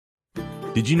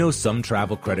Did you know some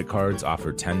travel credit cards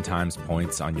offer 10 times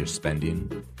points on your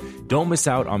spending? Don't miss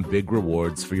out on big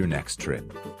rewards for your next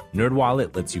trip.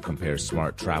 NerdWallet lets you compare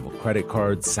smart travel credit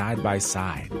cards side by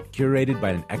side, curated by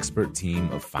an expert team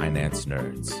of finance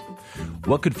nerds.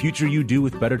 What could future you do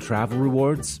with better travel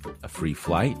rewards? A free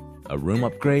flight? A room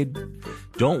upgrade?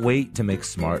 Don't wait to make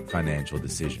smart financial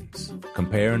decisions.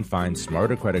 Compare and find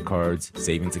smarter credit cards,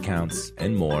 savings accounts,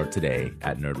 and more today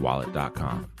at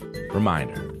nerdwallet.com.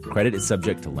 Reminder, credit is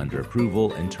subject to lender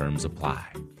approval and terms apply.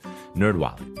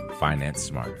 NerdWallet, finance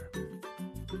smarter.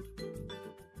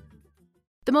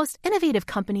 The most innovative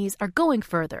companies are going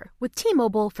further with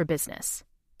T-Mobile for Business.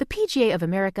 The PGA of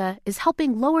America is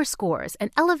helping lower scores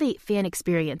and elevate fan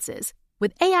experiences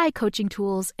with AI coaching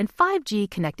tools and 5G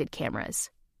connected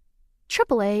cameras.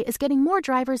 AAA is getting more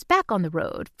drivers back on the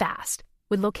road fast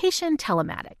with location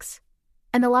telematics.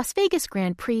 And the Las Vegas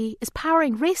Grand Prix is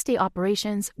powering race day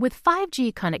operations with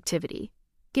 5G connectivity,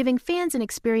 giving fans an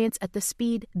experience at the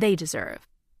speed they deserve.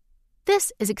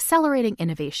 This is accelerating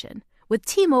innovation with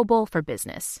T-Mobile for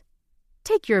Business.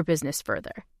 Take your business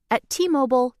further at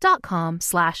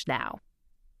T-Mobile.com/now.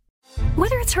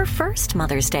 Whether it's her first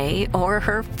Mother's Day or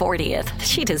her 40th,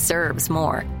 she deserves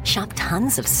more. Shop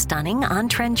tons of stunning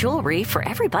on-trend jewelry for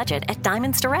every budget at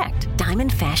Diamonds Direct.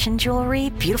 Diamond fashion jewelry,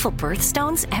 beautiful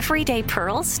birthstones, everyday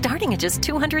pearls starting at just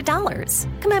 $200.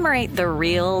 Commemorate the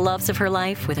real loves of her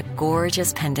life with a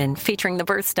gorgeous pendant featuring the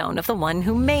birthstone of the one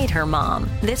who made her mom.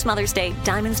 This Mother's Day,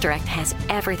 Diamonds Direct has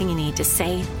everything you need to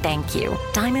say thank you.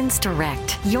 Diamonds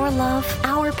Direct. Your love,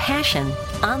 our passion.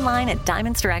 Online at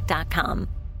diamondsdirect.com.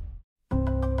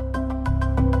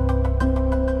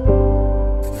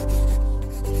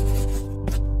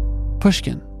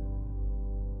 Pushkin.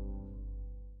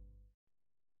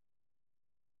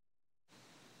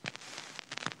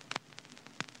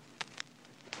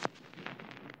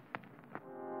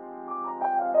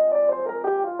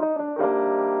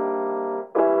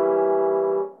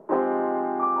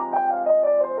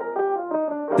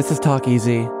 This is Talk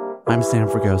Easy. I'm Sam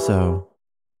Fragoso.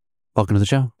 Welcome to the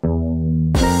show.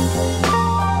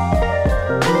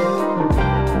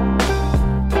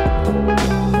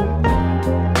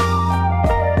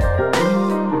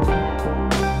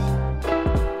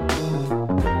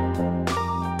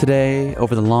 Today,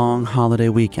 over the long holiday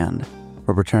weekend,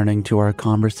 we're returning to our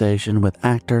conversation with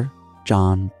actor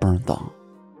Jon Bernthal.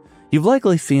 You've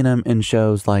likely seen him in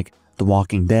shows like The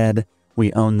Walking Dead,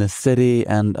 We Own This City,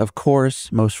 and of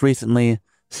course, most recently,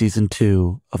 Season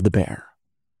 2 of The Bear.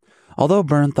 Although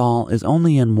Bernthal is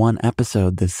only in one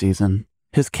episode this season,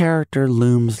 his character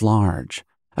looms large,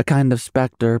 a kind of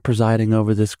specter presiding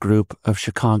over this group of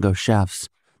Chicago chefs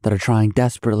that are trying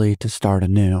desperately to start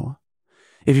anew.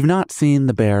 If you've not seen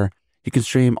The Bear, you can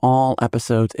stream all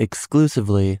episodes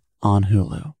exclusively on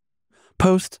Hulu.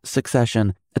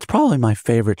 Post-Succession, it's probably my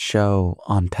favorite show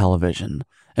on television,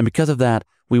 and because of that,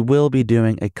 we will be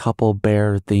doing a couple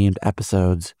Bear-themed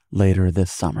episodes later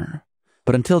this summer.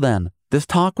 But until then, this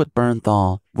talk with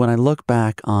Bernthal, when I look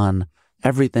back on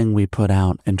everything we put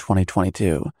out in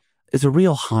 2022, is a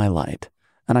real highlight,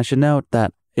 and I should note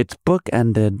that it's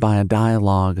bookended by a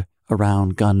dialogue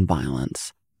around gun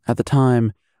violence. At the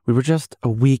time, we were just a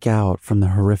week out from the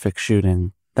horrific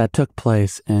shooting that took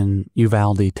place in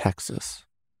Uvalde, Texas.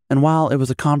 And while it was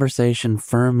a conversation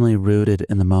firmly rooted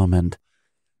in the moment,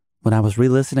 when I was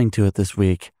re-listening to it this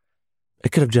week,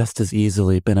 it could have just as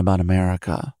easily been about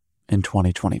America in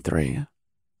 2023.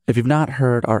 If you've not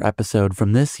heard our episode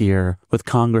from this year with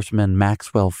Congressman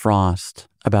Maxwell Frost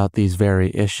about these very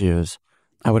issues,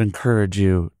 I would encourage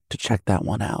you to check that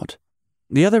one out.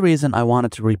 The other reason I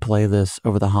wanted to replay this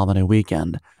over the holiday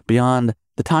weekend, beyond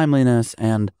the timeliness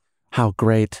and how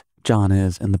great Jon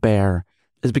is in The Bear,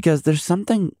 is because there's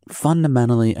something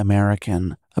fundamentally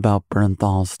American about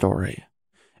Bernthal's story.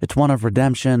 It's one of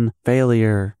redemption,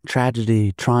 failure,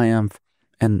 tragedy, triumph,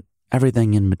 and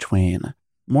everything in between.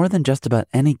 More than just about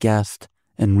any guest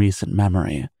in recent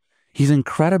memory. He's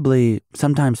incredibly,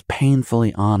 sometimes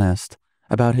painfully honest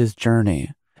about his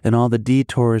journey and all the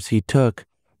detours he took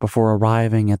before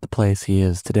arriving at the place he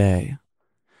is today.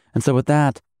 And so with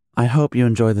that, I hope you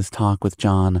enjoy this talk with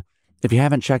Jon. If you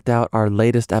haven't checked out our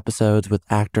latest episodes with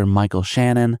actor Michael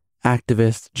Shannon,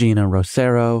 activist Gina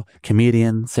Rosero,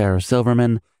 comedian Sarah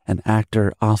Silverman, and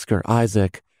actor Oscar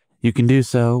Isaac, you can do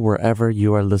so wherever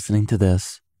you are listening to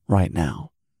this right now.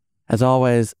 As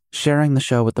always, sharing the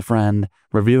show with a friend,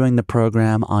 reviewing the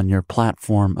program on your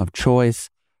platform of choice,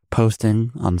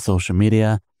 posting on social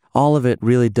media, all of it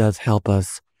really does help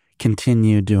us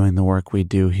continue doing the work we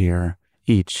do here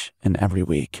each and every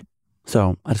week.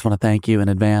 So I just want to thank you in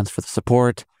advance for the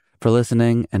support, for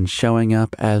listening and showing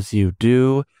up as you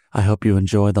do. I hope you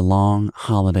enjoy the long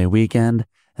holiday weekend,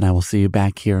 and I will see you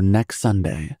back here next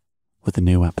Sunday with a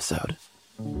new episode.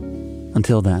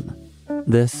 Until then,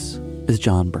 this is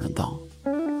John Bernthal.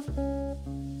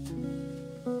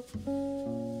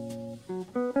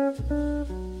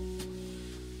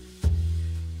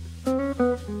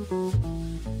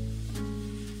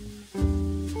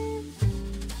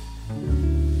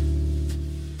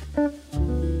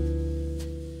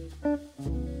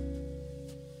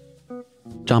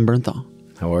 John Bernthal.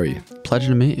 How are you? Pleasure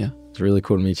to meet you. It's really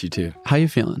cool to meet you too. How you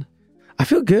feeling? I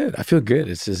feel good.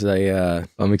 It's just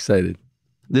I'm excited.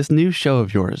 This new show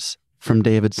of yours from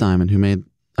David Simon, who made,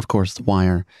 of course, The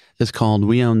Wire, is called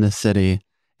We Own This City.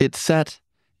 It's set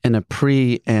in a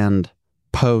pre and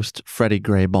post Freddie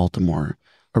Gray Baltimore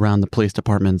around the police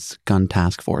department's gun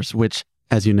task force, which,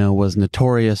 as you know, was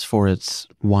notorious for its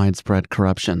widespread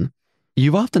corruption.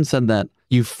 You've often said that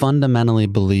you fundamentally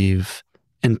believe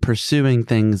in pursuing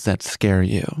things that scare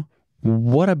you.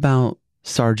 What about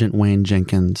Sergeant Wayne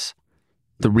Jenkins,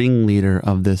 the ringleader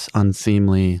of this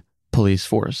unseemly police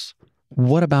force?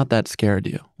 What about that scared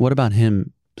you? What about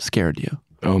him scared you?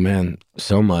 Oh man,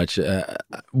 so much.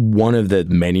 One of the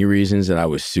many reasons that I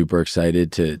was super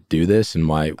excited to do this and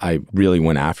why I really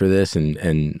went after this,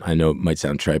 and I know it might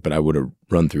sound trite, but I would have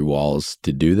run through walls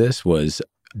to do this, was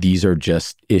these are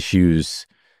just issues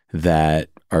that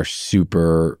are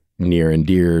super near and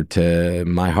dear to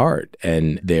my heart.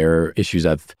 And they're issues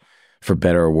I've, for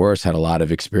better or worse, had a lot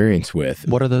of experience with.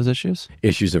 What are those issues?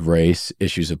 Issues of race,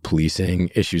 issues of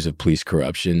policing, issues of police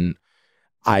corruption.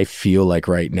 I feel like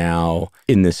right now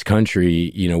in this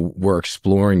country, we're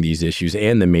exploring these issues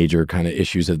and the major kind of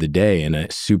issues of the day in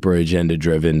a super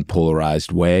agenda-driven,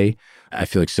 polarized way. I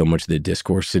feel like so much of the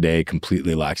discourse today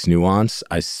completely lacks nuance.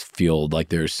 I feel like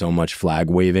there's so much flag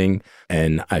waving,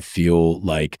 and I feel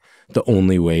like the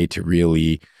only way to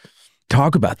really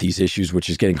talk about these issues, which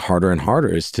is getting harder and harder,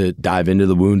 is to dive into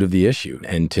the wound of the issue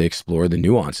and to explore the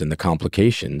nuance and the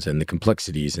complications and the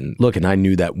complexities. And look, and I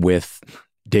knew that with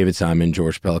David Simon,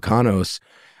 George Pelecanos,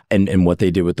 and what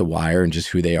they did with The Wire and just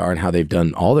who they are and how they've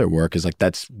done all their work is like,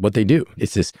 that's what they do.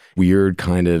 It's this weird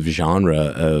kind of genre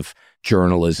of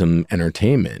journalism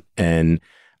entertainment. And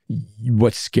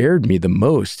what scared me the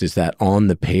most is that on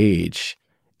the page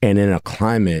and in a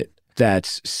climate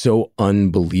that's so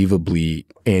unbelievably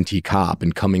anti-cop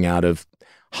and coming out of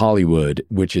Hollywood,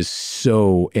 which is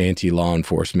so anti-law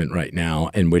enforcement right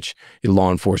now, and which law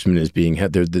enforcement is being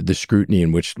held, the scrutiny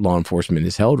in which law enforcement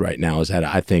is held right now is at,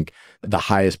 I think, the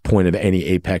highest point of any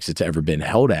apex it's ever been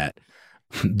held at.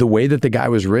 The way that the guy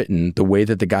was written, the way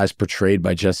that the guy's portrayed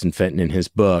by Justin Fenton in his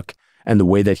book, and the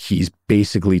way that he's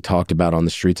basically talked about on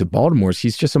the streets of Baltimore,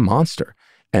 he's just a monster.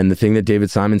 And the thing that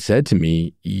David Simon said to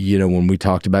me, when we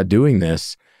talked about doing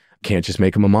this, can't just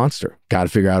make him a monster. Got to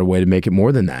figure out a way to make it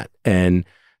more than that. And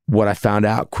what I found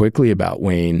out quickly about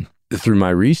Wayne through my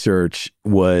research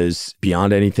was,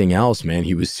 beyond anything else, man,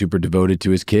 he was super devoted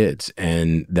to his kids,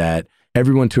 and that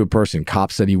everyone to a person,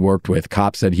 cops that he worked with,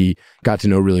 cops that he got to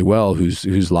know really well,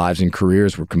 whose lives and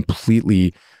careers were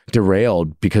completely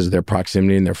derailed because of their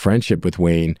proximity and their friendship with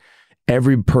Wayne.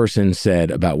 Every person said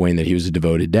about Wayne that he was a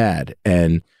devoted dad.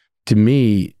 And to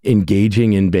me,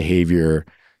 engaging in behavior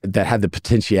that had the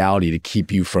potentiality to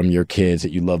keep you from your kids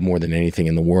that you love more than anything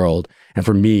in the world. And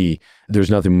for me,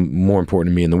 there's nothing more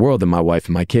important to me in the world than my wife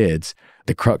and my kids.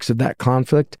 The crux of that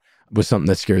conflict was something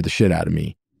that scared the shit out of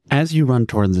me. As you run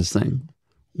towards this thing,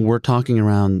 we're talking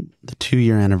around the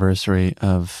 2-year anniversary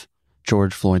of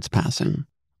George Floyd's passing,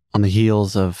 on the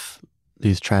heels of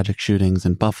these tragic shootings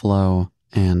in Buffalo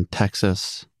and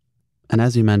Texas. And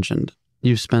as you mentioned,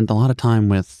 you've spent a lot of time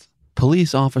with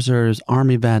police officers,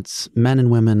 Army vets, men and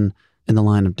women in the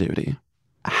line of duty.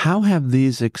 How have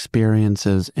these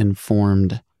experiences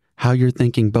informed how you're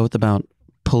thinking both about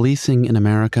policing in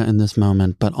America in this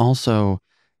moment, but also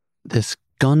this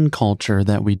gun culture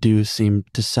that we do seem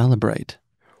to celebrate?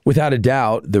 Without a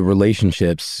doubt, the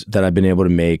relationships that I've been able to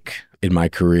make in my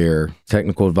career,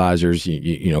 technical advisors,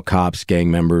 cops,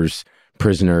 gang members,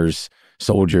 prisoners,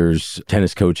 soldiers,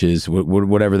 tennis coaches,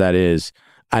 whatever that is,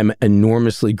 I'm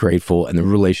enormously grateful, and the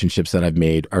relationships that I've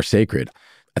made are sacred.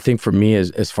 I think for me,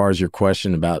 as far as your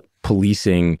question about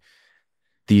policing,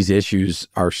 these issues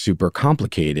are super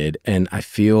complicated. And I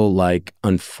feel like,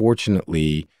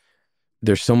 unfortunately,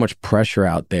 there's so much pressure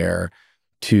out there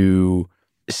to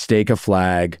stake a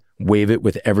flag, wave it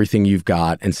with everything you've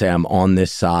got and say, I'm on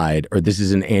this side, or this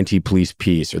is an anti-police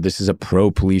piece, or this is a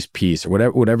pro-police piece, or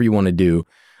whatever you want to do.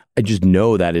 I just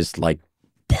know that is like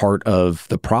part of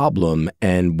the problem.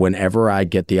 And whenever I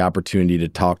get the opportunity to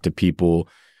talk to people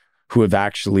who have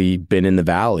actually been in the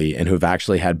valley and who have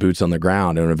actually had boots on the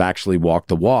ground and have actually walked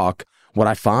the walk, what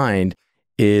I find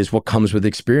is what comes with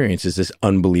experience is this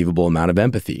unbelievable amount of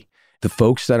empathy. The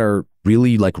folks that are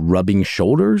really like rubbing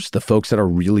shoulders, the folks that are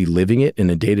really living it in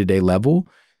a day-to-day level,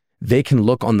 they can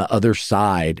look on the other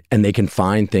side and they can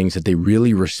find things that they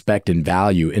really respect and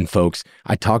value in folks.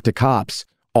 I talk to cops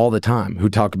all the time who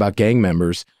talk about gang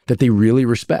members that they really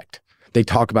respect. They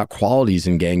talk about qualities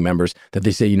in gang members that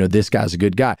they say, you know, this guy's a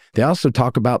good guy. They also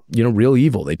talk about, you know, real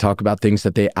evil. They talk about things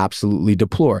that they absolutely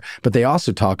deplore, but they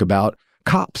also talk about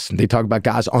cops. They talk about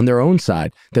guys on their own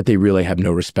side that they really have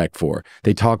no respect for.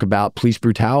 They talk about police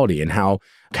brutality and how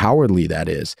cowardly that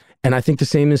is. And I think the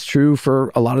same is true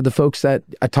for a lot of the folks that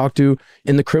I talk to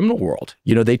in the criminal world.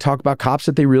 You know, they talk about cops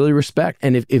that they really respect.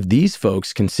 And if these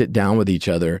folks can sit down with each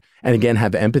other and again,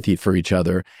 have empathy for each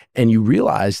other, and you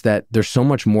realize that they're so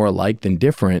much more alike than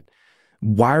different,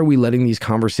 why are we letting these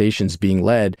conversations being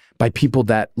led by people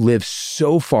that live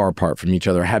so far apart from each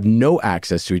other, have no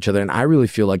access to each other? And I really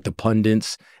feel like the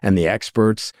pundits and the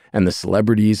experts and the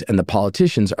celebrities and the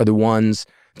politicians are the ones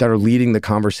that are leading the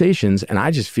conversations. And I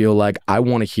just feel like I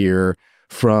want to hear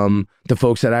from the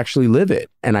folks that actually live it.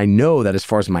 And I know that as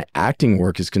far as my acting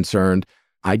work is concerned,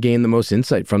 I gain the most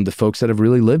insight from the folks that have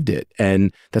really lived it.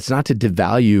 And that's not to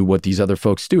devalue what these other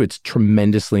folks do. It's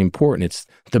tremendously important. It's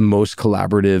the most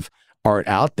collaborative art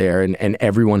out there, and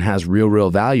everyone has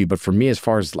real value. But for me, as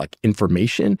far as like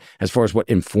information, as far as what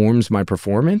informs my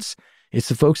performance, it's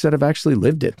the folks that have actually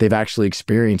lived it. They've actually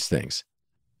experienced things.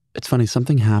 It's funny,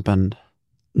 something happened.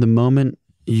 The moment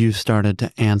you started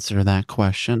to answer that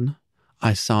question,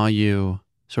 I saw you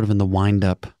sort of in the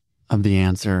wind-up of the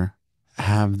answer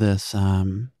have this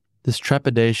this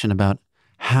trepidation about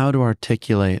how to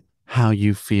articulate how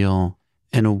you feel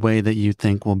in a way that you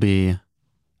think will be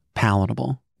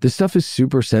palatable. This stuff is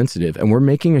super sensitive, and we're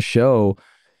making a show,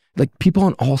 like people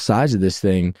on all sides of this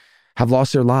thing have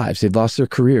lost their lives. They've lost their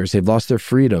careers. They've lost their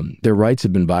freedom. Their rights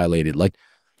have been violated. Like,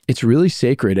 it's really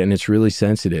sacred and it's really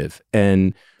sensitive.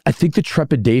 And I think the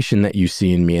trepidation that you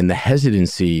see in me and the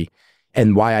hesitancy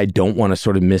and why I don't want to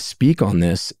sort of misspeak on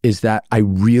this is that I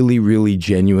really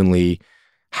genuinely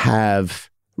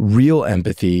have real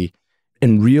empathy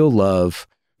and real love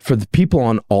for the people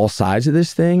on all sides of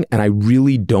this thing, and I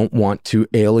really don't want to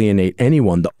alienate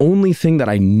anyone. The only thing that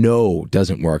I know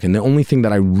doesn't work, and the only thing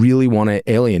that I really want to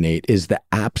alienate is the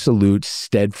absolute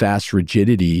steadfast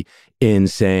rigidity in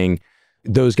saying,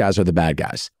 those guys are the bad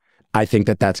guys. I think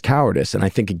that that's cowardice. And I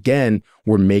think, again,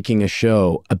 we're making a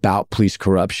show about police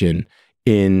corruption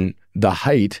in the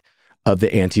height of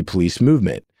the anti-police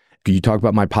movement. You talk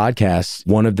about my podcast,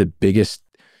 one of the biggest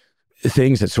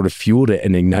things that sort of fueled it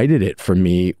and ignited it for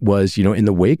me was, you know, in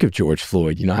the wake of George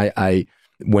Floyd, you know, I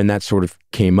when that sort of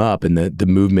came up and the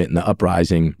movement and the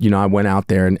uprising, you know, I went out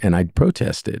there and I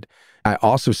protested. I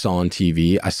also saw on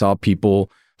TV, I saw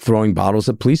people throwing bottles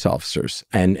at police officers.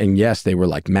 And yes, they were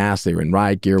like masked, they were in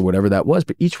riot gear, whatever that was.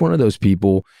 But each one of those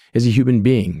people is a human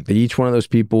being. That each one of those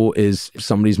people is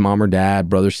somebody's mom or dad,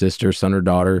 brother, sister, son or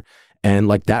daughter. And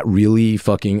like that really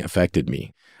fucking affected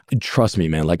me. Trust me,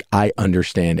 man, like I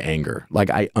understand anger, like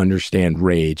I understand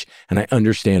rage, and I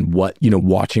understand what, you know,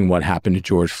 watching what happened to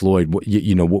George Floyd,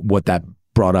 what that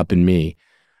brought up in me.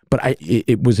 But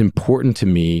it was important to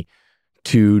me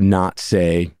to not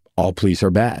say all police are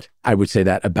bad. I would say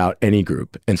that about any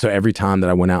group. And so every time that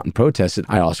I went out and protested,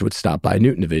 I also would stop by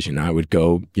Newton Division. I would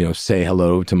go, you know, say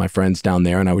hello to my friends down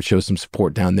there, and I would show some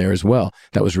support down there as well.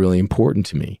 That was really important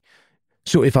to me.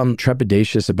 So if I'm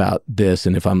trepidatious about this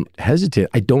and if I'm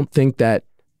hesitant, I don't think that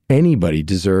anybody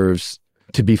deserves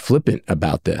to be flippant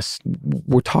about this.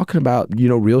 We're talking about, you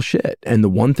know, real shit. And the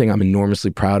one thing I'm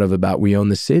enormously proud of about We Own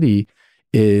the City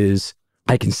is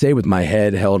I can say with my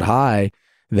head held high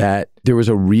that there was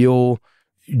a real,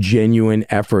 genuine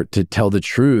effort to tell the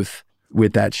truth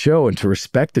with that show and to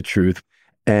respect the truth.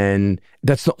 And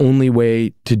that's the only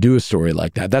way to do a story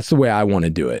like that. That's the way I want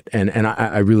to do it. And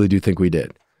I really do think we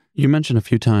did. You mentioned a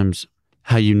few times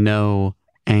how you know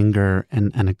anger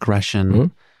and aggression. Mm-hmm.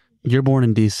 You're born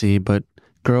in D.C., but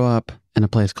grew up in a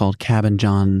place called Cabin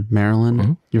John, Maryland.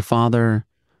 Mm-hmm. Your father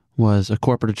was a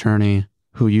corporate attorney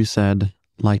who you said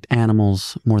liked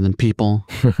animals more than people.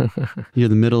 You're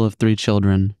the middle of 3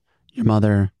 children. Your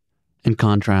mother, in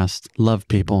contrast, loved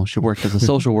people. She worked as a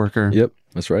social worker. Yep,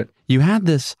 that's right. You had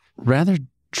this rather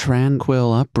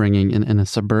tranquil upbringing in a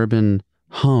suburban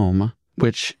home,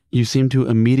 which you seem to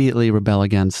immediately rebel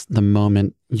against the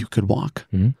moment you could walk.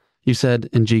 Mm-hmm. You said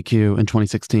in GQ in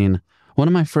 2016, one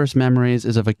of my first memories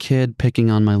is of a kid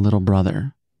picking on my little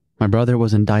brother. My brother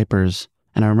was in diapers,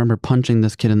 and I remember punching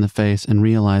this kid in the face and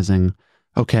realizing,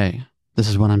 okay, this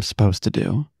is what I'm supposed to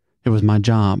do. It was my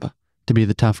job to be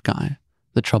the tough guy,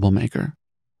 the troublemaker.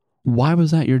 Why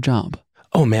was that your job?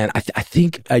 Oh man, I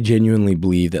think I genuinely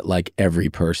believe that like every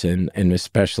person, and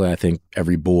especially I think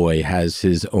every boy, has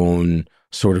his own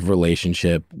sort of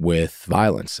relationship with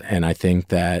violence. And I think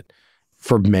that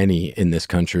for many in this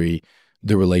country,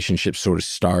 the relationship sort of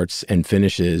starts and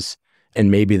finishes,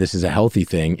 and maybe this is a healthy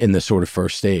thing, in the sort of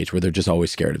first stage where they're just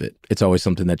always scared of it. It's always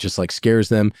something that just like scares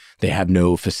them. They have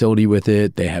no facility with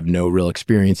it. They have no real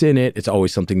experience in it. It's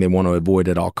always something they want to avoid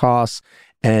at all costs.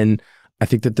 And I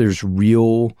think that there's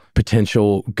real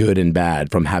potential good and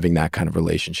bad from having that kind of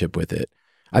relationship with it.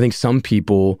 I think some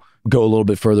people go a little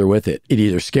bit further with it. It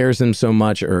either scares them so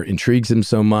much or intrigues them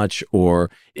so much, or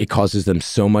it causes them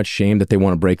so much shame that they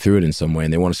want to break through it in some way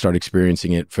and they want to start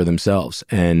experiencing it for themselves.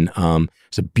 And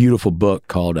it's a beautiful book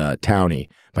called Townie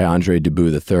by Andre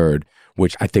Dubus III,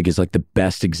 which I think is like the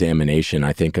best examination,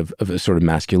 I think, of a sort of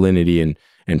masculinity and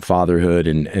fatherhood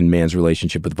and man's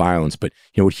relationship with violence. But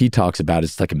you know what he talks about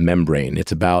is like a membrane.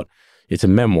 It's a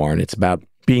memoir, and it's about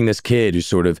being this kid who's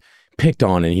sort of picked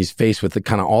on, and he's faced with the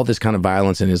kind of all this kind of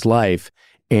violence in his life,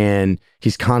 and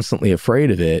he's constantly afraid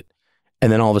of it.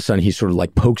 And then all of a sudden he sort of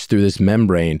like pokes through this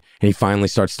membrane and he finally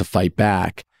starts to fight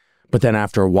back. But then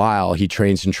after a while he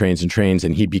trains and trains and trains,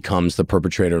 and he becomes the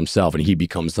perpetrator himself, and he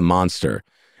becomes the monster.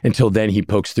 Until then he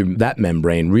pokes through that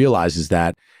membrane, realizes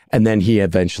that, and then he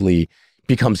eventually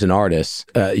becomes an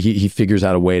artist. He figures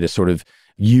out a way to sort of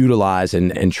utilize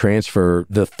and transfer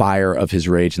the fire of his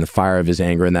rage and the fire of his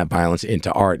anger and that violence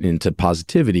into art and into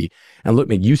positivity. And look,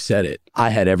 man, you said it.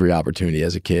 I had every opportunity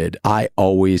as a kid. I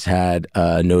always had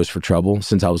a nose for trouble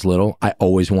since I was little. I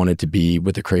always wanted to be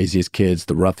with the craziest kids,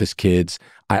 the roughest kids.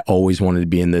 I always wanted to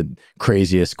be in the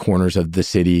craziest corners of the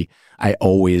city. I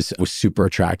always was super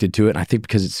attracted to it. And I think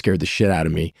because it scared the shit out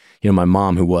of me. You know, my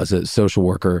mom, who was a social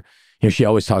worker, you know, she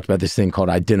always talked about this thing called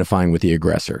identifying with the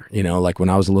aggressor. You know, like when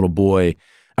I was a little boy,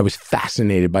 I was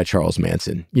fascinated by Charles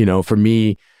Manson. You know, for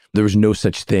me, there was no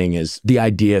such thing as the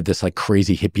idea of this like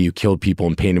crazy hippie who killed people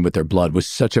and painted with their blood was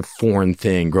such a foreign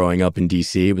thing growing up in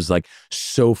DC. It was like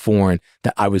so foreign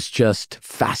that I was just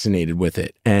fascinated with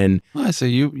it. And well, so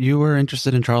you were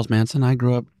interested in Charles Manson. I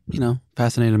grew up, you know,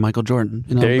 fascinated in Michael Jordan.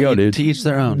 You know, there you go, dude. To each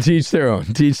their own. To each their own.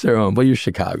 To each their own. Well, you're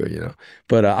Chicago, you know.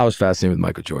 But I was fascinated with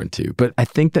Michael Jordan too. But I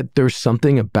think that there's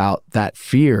something about that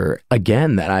fear,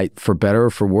 again, that I, for better or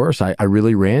for worse, I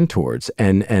really ran towards.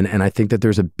 And I think that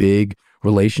there's a big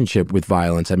relationship with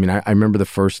violence. I mean, I remember the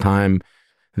first time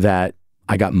that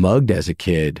I got mugged as a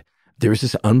kid, there was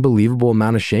this unbelievable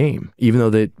amount of shame, even though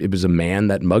that it was a man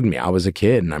that mugged me. I was a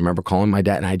kid, and I remember calling my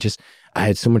dad, and I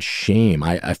had so much shame.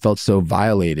 I felt so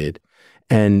violated.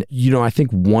 And, you know, I think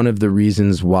one of the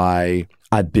reasons why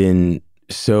I've been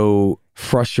so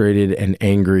frustrated and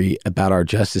angry about our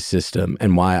justice system,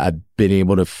 and why I've been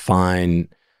able to find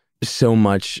so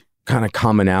much kind of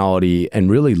commonality and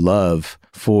really love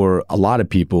for a lot of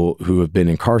people who have been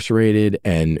incarcerated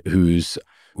and who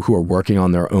are working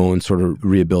on their own sort of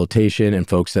rehabilitation, and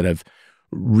folks that have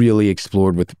really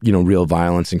explored with, you know, real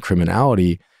violence and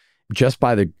criminality, just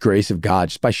by the grace of God,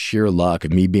 just by sheer luck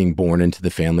of me being born into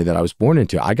the family that I was born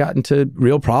into, I got into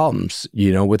real problems,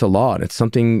 you know, with the law. And it's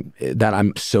something that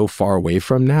I'm so far away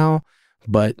from now.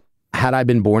 But had I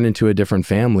been born into a different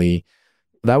family,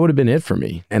 that would have been it for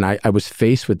me. And I was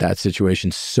faced with that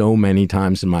situation so many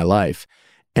times in my life.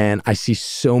 And I see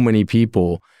so many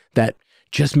people that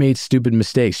just made stupid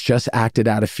mistakes, just acted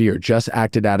out of fear, just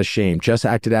acted out of shame, just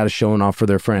acted out of showing off for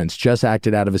their friends, just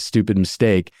acted out of a stupid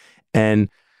mistake. And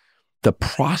the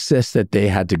process that they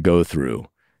had to go through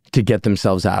to get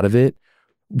themselves out of it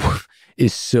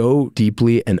is so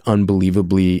deeply and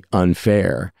unbelievably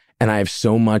unfair. And I have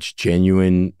so much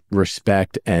genuine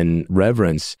respect and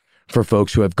reverence for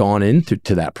folks who have gone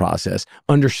into that process,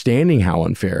 understanding how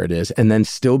unfair it is, and then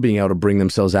still being able to bring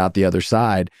themselves out the other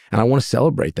side. And I want to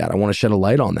celebrate that. I want to shed a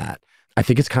light on that. I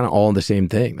think it's kind of all the same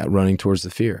thing, that running towards the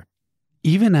fear.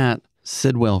 Even at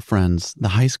Sidwell Friends, the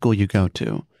high school you go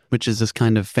to, which is this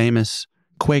kind of famous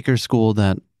Quaker school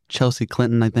that Chelsea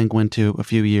Clinton, I think, went to a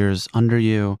few years under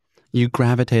you, you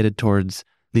gravitated towards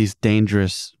these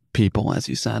dangerous people, as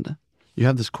you said. You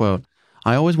have this quote,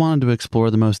 "I always wanted to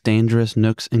explore the most dangerous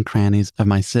nooks and crannies of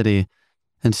my city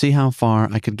and see how far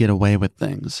I could get away with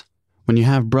things. When you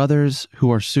have brothers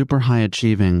who are super high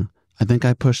achieving, I think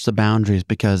I pushed the boundaries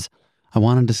because I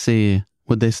wanted to see,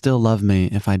 would they still love me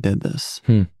if I did this?"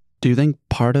 Do you think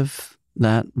part of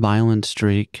that violent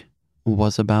streak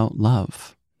was about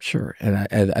love? Sure. And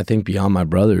I think beyond my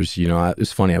brothers, you know, it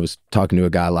was funny. I was talking to a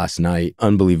guy last night,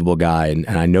 unbelievable guy, and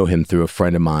I know him through a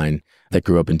friend of mine that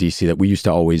grew up in DC that we used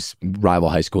to always rival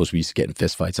high schools. We used to get in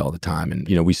fistfights all the time. And,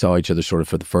 we saw each other sort of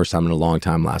for the first time in a long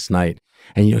time last night.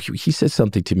 And, he said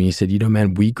something to me. He said,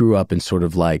 man, we grew up in sort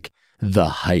of like the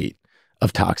height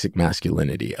of toxic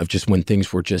masculinity, of just when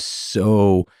things were just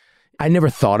so, I never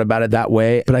thought about it that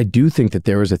way. But I do think that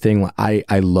there was a thing, I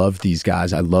loved these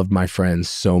guys. I loved my friends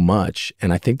so much.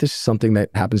 And I think this is something that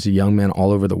happens to young men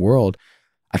all over the world.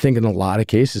 I think in a lot of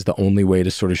cases, the only way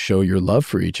to sort of show your love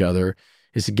for each other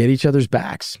is to get each other's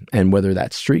backs. And whether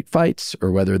that's street fights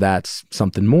or whether that's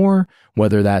something more,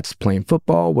 whether that's playing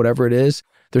football, whatever it is,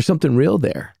 there's something real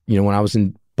there. When I was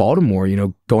in Baltimore,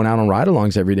 going out on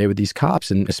ride-alongs every day with these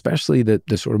cops, and especially the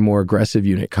sort of more aggressive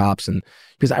unit cops. And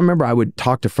because I remember I would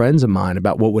talk to friends of mine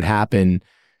about what would happen,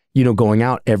 going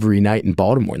out every night in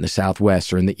Baltimore in the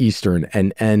Southwest or in the Eastern.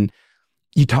 And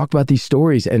you talk about these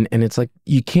stories and it's like,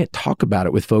 you can't talk about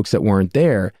it with folks that weren't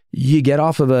there. You get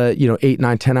off of a, 8,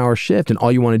 9, 10 hour shift and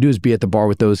all you want to do is be at the bar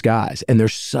with those guys. And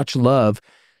there's such love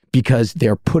because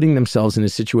they're putting themselves in a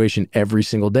situation every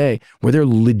single day where they're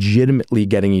legitimately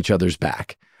getting each other's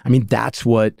back. I mean, that's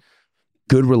what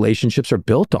good relationships are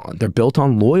built on. They're built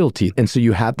on loyalty. And so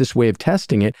you have this way of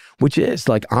testing it, which is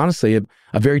like, honestly,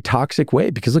 a very toxic way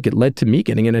because look, it led to me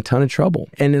getting in a ton of trouble.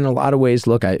 And in a lot of ways,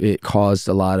 look, it caused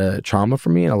a lot of trauma for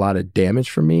me and a lot of damage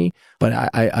for me. But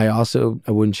I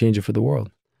wouldn't change it for the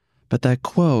world. But that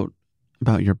quote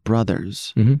about your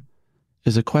brothers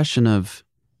is a question of,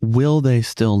 will they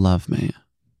still love me?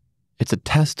 It's a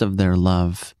test of their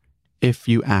love if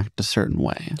you act a certain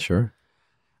way. Sure.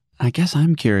 I guess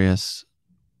I'm curious,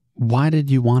 why did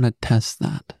you want to test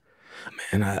that?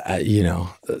 Man,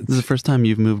 This is the first time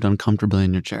you've moved uncomfortably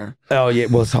in your chair. Oh, yeah.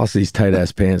 Well, it's also these tight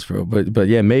ass pants, bro. But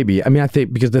yeah, maybe. I mean, I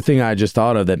think because the thing I just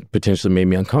thought of that potentially made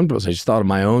me uncomfortable is I just thought of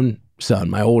my own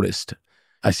son, my oldest.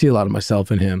 I see a lot of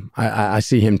myself in him. I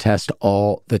see him test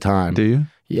all the time. Do you?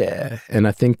 Yeah. And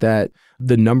I think that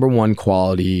the number one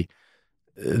quality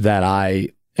that I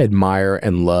admire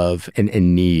and love and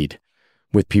need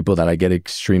with people that I get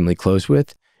extremely close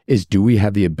with is, do we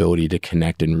have the ability to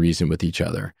connect and reason with each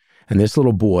other? And this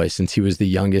little boy, since he was the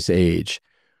youngest age,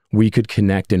 we could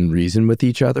connect and reason with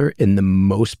each other in the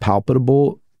most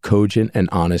palpable, cogent, and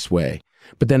honest way.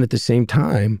 But then at the same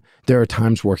time, there are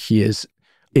times where it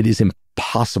is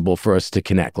impossible for us to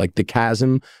connect. Like the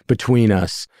chasm between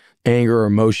us, anger or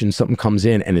emotion, something comes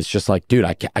in and it's just like, dude,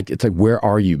 it's like, where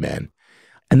are you, man?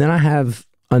 And then I have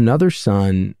another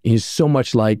son. He's so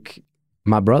much like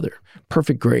my brother,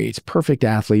 perfect grades, perfect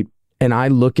athlete. And I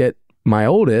look at my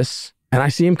oldest and I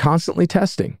see him constantly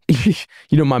testing.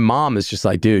 My mom is just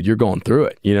like, dude, you're going through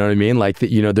it. You know what I mean? Like,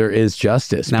 there is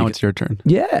justice. Now it's your turn.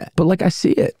 Yeah. But like, I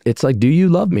see it. It's like, do you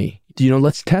love me?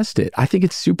 Let's test it. I think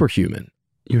it's superhuman.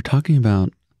 You're talking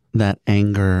about that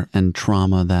anger and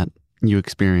trauma that you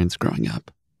experienced growing up.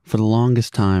 For the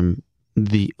longest time,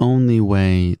 the only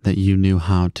way that you knew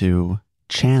how to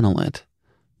channel it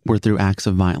were through acts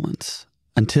of violence.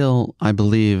 Until, I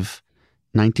believe,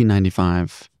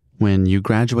 1995, when you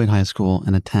graduate high school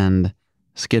and attend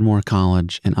Skidmore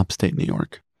College in upstate New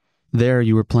York. There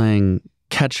you were playing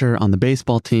catcher on the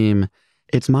baseball team.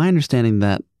 It's my understanding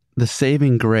that the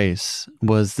saving grace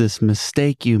was this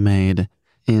mistake you made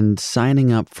in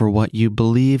signing up for what you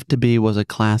believed to be was a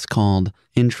class called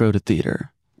Intro to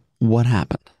Theater. What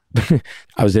happened?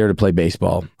 I was there to play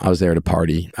baseball. I was there to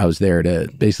party. I was there to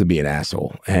basically be an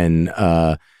asshole. And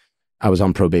I was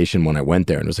on probation when I went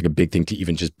there. And it was like a big thing to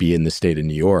even just be in the state of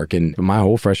New York. And my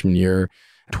whole freshman year,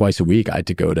 twice a week, I had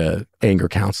to go to anger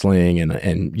counseling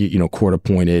and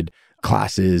court-appointed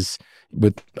classes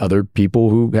with other people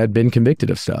who had been convicted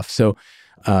of stuff. So,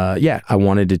 I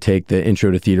wanted to take the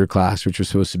Intro to Theater class, which was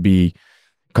supposed to be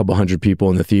a couple hundred people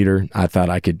in the theater. I thought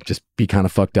I could just be kind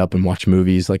of fucked up and watch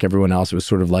movies like everyone else. It was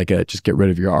sort of like a just get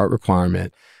rid of your art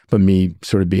requirement. But me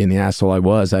sort of being the asshole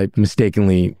I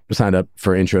mistakenly signed up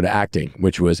for Intro to Acting,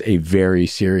 which was a very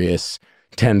serious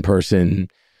 10-person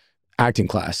acting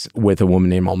class with a woman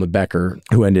named Alma Becker,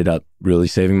 who ended up really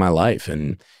saving my life.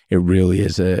 And it really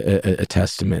is a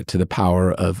testament to the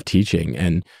power of teaching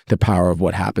and the power of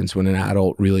what happens when an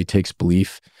adult really takes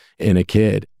belief in a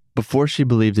kid. Before she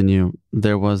believed in you,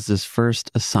 there was this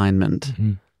first assignment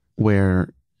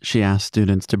where she asked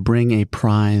students to bring a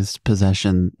prized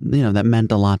possession, that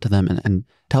meant a lot to them and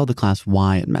tell the class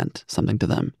why it meant something to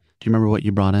them. Do you remember what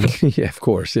you brought in? Yeah, of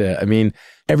course. Yeah. I mean,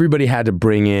 everybody had to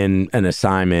bring in an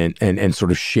assignment and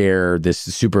sort of share this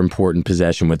super important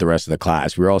possession with the rest of the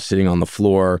class. We were all sitting on the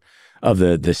floor of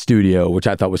the studio, which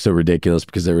I thought was so ridiculous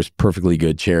because there was perfectly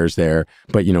good chairs there.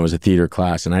 But, it was a theater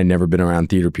class and I'd never been around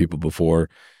theater people before.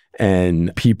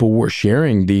 And people were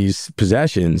sharing these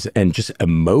possessions and just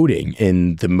emoting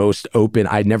in the most open.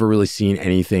 I'd never really seen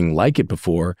anything like it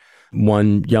before.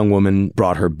 One young woman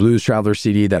brought her Blues Traveler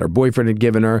CD that her boyfriend had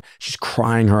given her. She's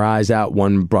crying her eyes out.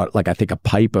 One brought, like, I think a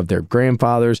pipe of their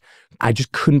grandfather's. I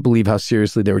just couldn't believe how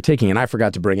seriously they were taking it. And I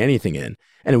forgot to bring anything in.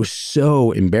 And it was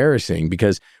so embarrassing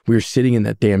because we were sitting in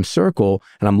that damn circle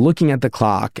and I'm looking at the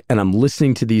clock and I'm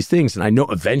listening to these things. And I know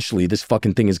eventually this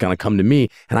fucking thing is going to come to me.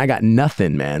 And I got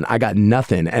nothing, man. I got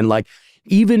nothing. And like,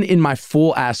 even in my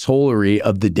full assholery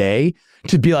of the day,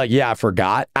 to be like, yeah, I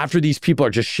forgot. After these people are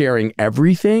just sharing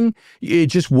everything, it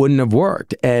just wouldn't have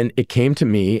worked. And it came to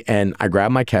me and I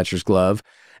grabbed my catcher's glove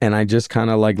and I just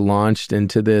kind of like launched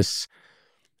into this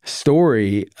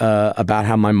story about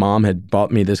how my mom had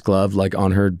bought me this glove like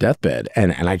on her deathbed.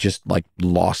 And I just like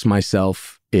lost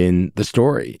myself in the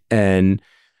story. And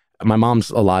my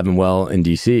mom's alive and well in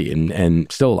DC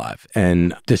and still alive.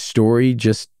 And the story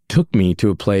just took me to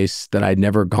a place that I'd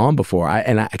never gone before.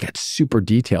 I got super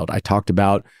detailed. I talked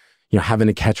about, having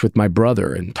a catch with my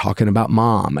brother and talking about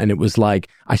mom. And it was like,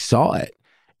 I saw it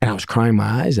and I was crying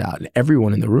my eyes out and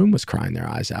everyone in the room was crying their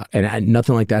eyes out. And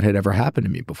nothing like that had ever happened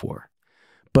to me before.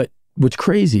 But what's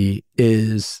crazy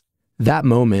is that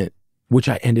moment, which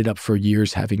I ended up for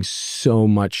years having so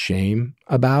much shame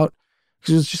about,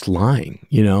 because it was just lying,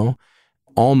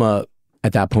 Alma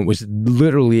at that point was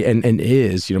literally and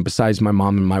is, besides my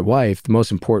mom and my wife, the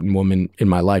most important woman in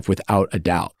my life without a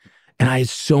doubt. And I had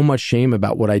so much shame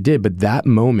about what I did. But that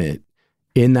moment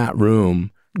in that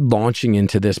room, launching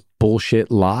into this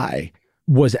bullshit lie,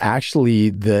 was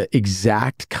actually the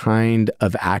exact kind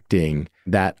of acting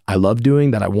that I love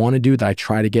doing, that I want to do, that I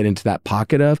try to get into that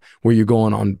pocket of, where you're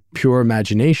going on pure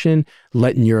imagination,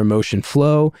 letting your emotion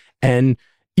flow. And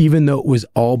even though it was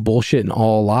all bullshit and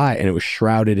all a lie and it was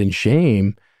shrouded in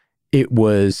shame, it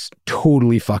was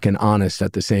totally fucking honest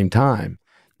at the same time.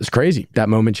 It's crazy. That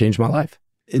moment changed my life.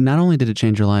 Not only did it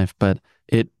change your life, but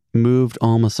it moved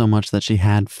Alma so much that she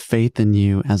had faith in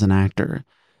you as an actor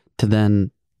to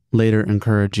then later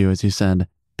encourage you, as you said,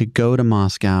 to go to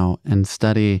Moscow and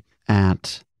study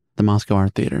at the Moscow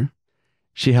Art Theater.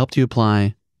 She helped you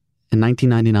apply in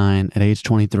 1999 at age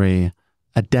 23.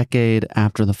 A decade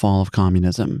after the fall of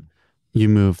communism, you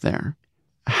moved there.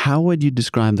 How would you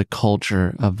describe the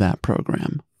culture of that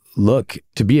program? Look,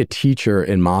 to be a teacher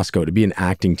in Moscow, to be an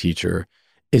acting teacher,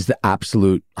 is the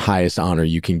absolute highest honor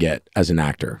you can get as an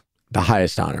actor. The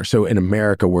highest honor. So in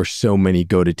America, where so many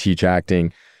go to teach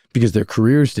acting because their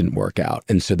careers didn't work out.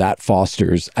 And so that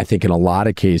fosters, I think in a lot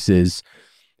of cases,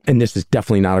 and this is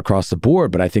definitely not across the board,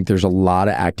 but I think there's a lot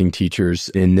of acting teachers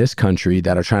in this country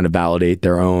that are trying to validate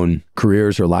their own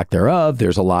careers or lack thereof.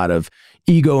 There's a lot of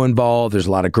ego involved. There's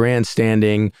a lot of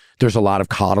grandstanding. There's a lot of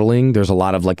coddling. There's a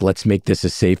lot of like, let's make this a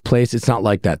safe place. It's not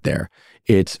like that there.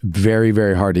 It's very,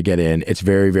 very hard to get in. It's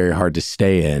very, very hard to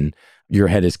stay in. Your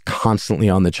head is constantly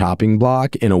on the chopping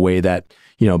block in a way that,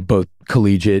 both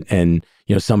collegiate and,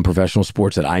 some professional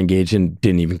sports that I engage in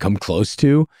didn't even come close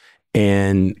to.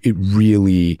 And it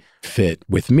really fit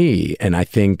with me. And I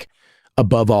think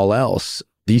above all else,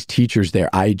 these teachers there,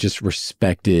 I just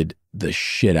respected the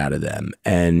shit out of them.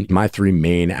 And my three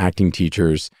main acting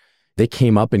teachers, they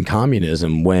came up in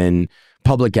communism when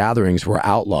public gatherings were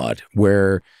outlawed,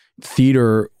 where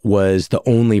theater was the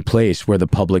only place where the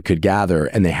public could gather,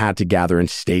 and they had to gather in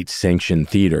state-sanctioned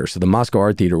theater. So the Moscow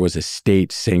Art Theater was a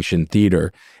state-sanctioned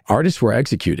theater. Artists were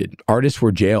executed. Artists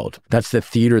were jailed. That's the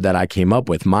theater that I came up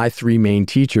with. My three main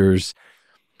teachers,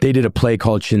 they did a play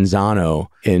called Cinzano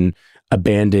in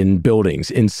abandoned buildings,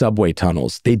 in subway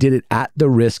tunnels. They did it at the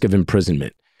risk of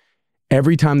imprisonment.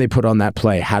 Every time they put on that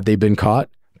play, had they been caught,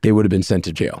 they would have been sent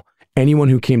to jail. Anyone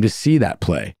who came to see that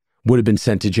play would have been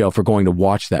sent to jail for going to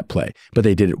watch that play. But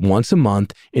they did it once a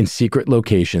month in secret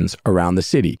locations around the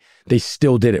city. They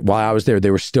still did it. While I was there,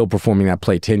 they were still performing that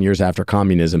play 10 years after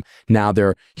communism. Now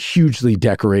they're hugely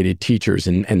decorated teachers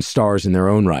and stars in their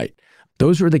own right.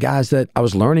 Those were the guys that I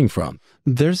was learning from.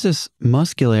 There's this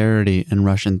muscularity in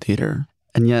Russian theater,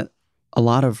 and yet a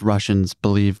lot of Russians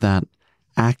believe that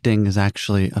acting is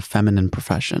actually a feminine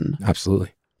profession.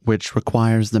 Absolutely. Which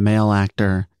requires the male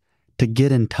actor to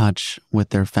get in touch with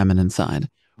their feminine side.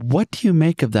 What do you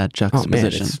make of that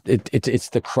juxtaposition? Oh man, it's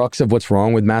the crux of what's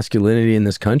wrong with masculinity in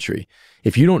this country.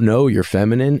 If you don't know you're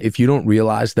feminine, if you don't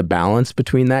realize the balance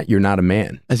between that, you're not a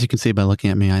man. As you can see by looking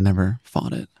at me, I never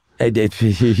fought it.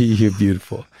 You're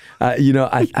beautiful.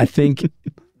 I think,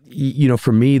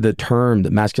 for me, the term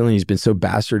that masculinity has been so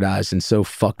bastardized and so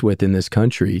fucked with in this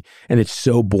country, and it's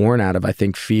so born out of, I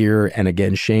think, fear and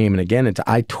again, shame. And again,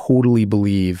 I totally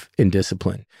believe in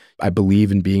discipline. I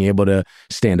believe in being able to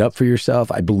stand up for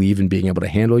yourself. I believe in being able to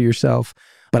handle yourself.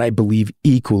 But I believe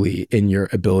equally in your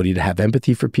ability to have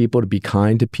empathy for people, to be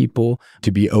kind to people,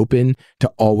 to be open, to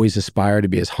always aspire to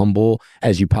be as humble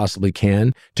as you possibly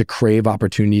can, to crave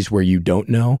opportunities where you don't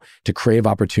know, to crave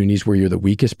opportunities where you're the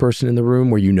weakest person in the room,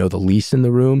 where you know the least in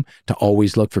the room, to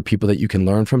always look for people that you can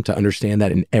learn from, to understand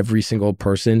that in every single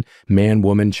person, man,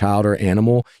 woman, child, or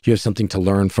animal, you have something to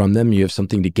learn from them. You have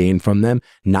something to gain from them,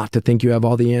 not to think you have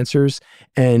all the answers.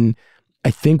 And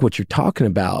I think what you're talking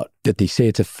about, that they say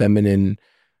it's a feminine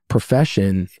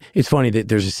profession. It's funny that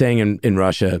there's a saying in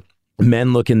Russia,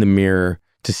 men look in the mirror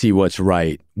to see what's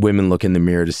right. Women look in the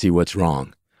mirror to see what's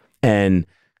wrong. And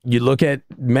you look at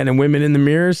men and women in the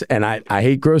mirrors, and I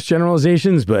hate gross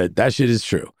generalizations, but that shit is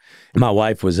true. My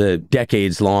wife was a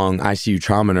decades-long ICU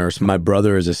trauma nurse. My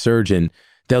brother is a surgeon.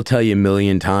 They'll tell you a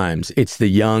million times, it's the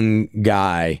young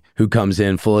guy who comes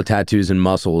in full of tattoos and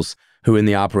muscles who in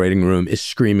the operating room is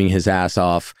screaming his ass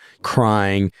off,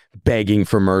 crying, begging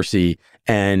for mercy.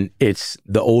 And it's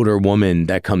the older woman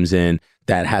that comes in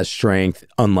that has strength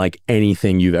unlike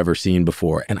anything you've ever seen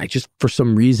before. And I just, for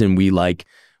some reason, we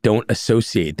don't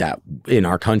associate that in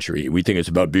our country. We think it's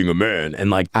about being a man.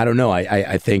 And I don't know,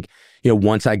 I think,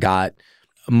 once I got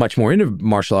much more into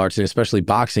martial arts and especially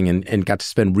boxing and got to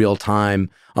spend real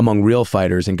time among real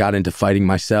fighters and got into fighting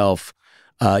myself,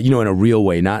 in a real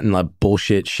way, not in a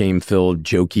bullshit, shame-filled,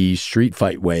 jokey street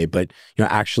fight way, but,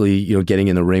 actually, getting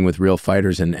in the ring with real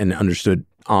fighters and understood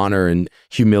honor and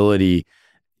humility.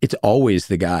 It's always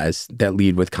the guys that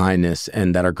lead with kindness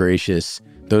and that are gracious.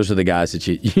 Those are the guys that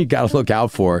you got to look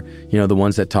out for. The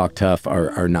ones that talk tough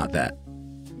are not that.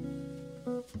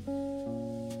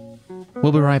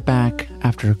 We'll be right back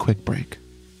after a quick break.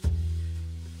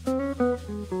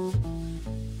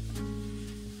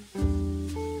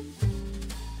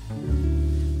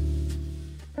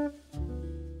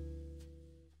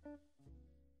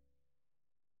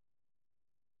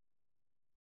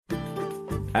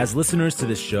 As listeners to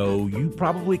this show, you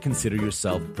probably consider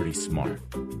yourself pretty smart.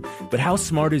 But how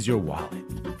smart is your wallet?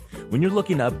 When you're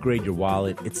looking to upgrade your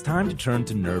wallet, it's time to turn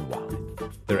to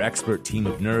NerdWallet. Their expert team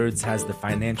of nerds has the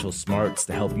financial smarts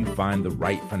to help you find the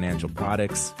right financial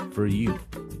products for you.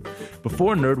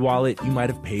 Before NerdWallet, you might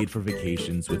have paid for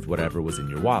vacations with whatever was in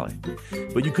your wallet.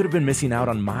 But you could have been missing out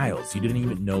on miles you didn't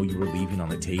even know you were leaving on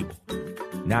the table.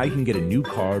 Now you can get a new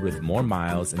card with more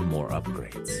miles and more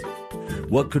upgrades.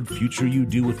 What could future you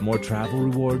do with more travel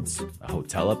rewards? A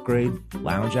hotel upgrade?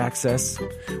 Lounge access?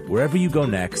 Wherever you go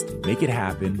next, make it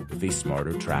happen with a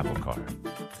smarter travel card.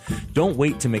 Don't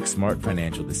wait to make smart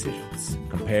financial decisions.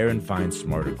 Compare and find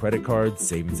smarter credit cards,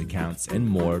 savings accounts, and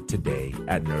more today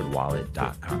at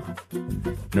nerdwallet.com.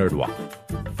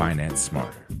 NerdWallet. Finance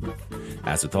smarter.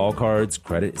 As with all cards,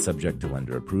 credit is subject to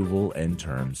lender approval and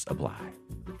terms apply.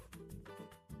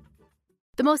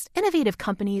 The most innovative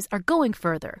companies are going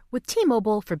further with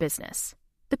T-Mobile for Business.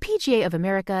 The PGA of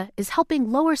America is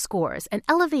helping lower scores and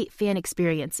elevate fan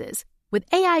experiences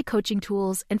with AI coaching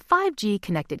tools and 5G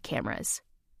connected cameras.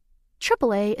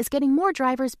 AAA is getting more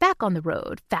drivers back on the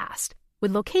road fast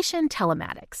with location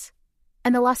telematics.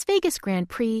 And the Las Vegas Grand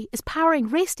Prix is powering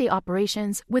race day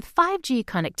operations with 5G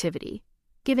connectivity,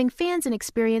 giving fans an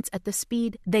experience at the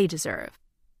speed they deserve.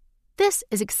 This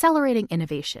is accelerating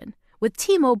innovation with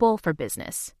T-Mobile for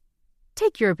Business.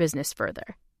 Take your business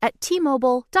further at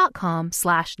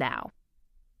T-Mobile.com/now.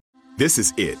 This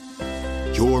is it.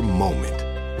 Your moment.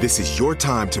 This is your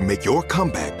time to make your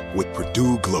comeback with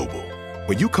Purdue Global.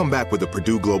 When you come back with a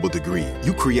Purdue Global degree,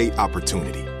 you create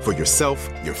opportunity for yourself,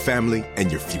 your family,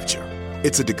 and your future.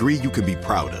 It's a degree you can be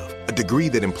proud of, a degree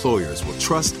that employers will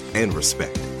trust and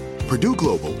respect. Purdue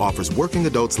Global offers working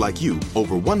adults like you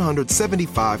over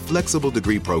 175 flexible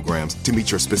degree programs to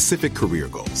meet your specific career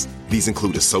goals. These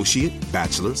include associate,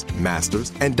 bachelor's,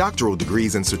 master's, and doctoral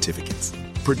degrees and certificates.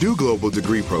 Purdue Global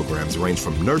degree programs range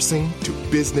from nursing to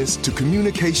business to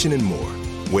communication and more.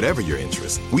 Whatever your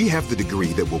interest, we have the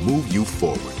degree that will move you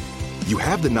forward. You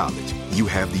have the knowledge, you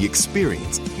have the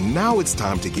experience. Now it's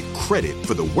time to get credit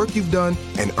for the work you've done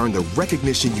and earn the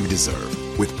recognition you deserve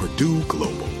with Purdue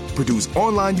Global, Purdue's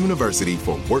online university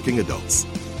for working adults.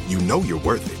 You know you're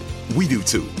worth it. We do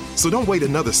too. So don't wait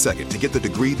another second to get the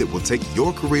degree that will take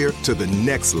your career to the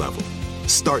next level.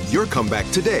 Start your comeback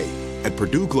today at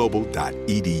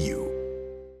purdueglobal.edu.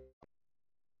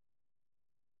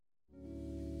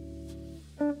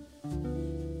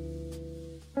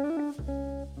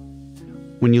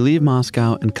 When you leave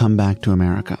Moscow and come back to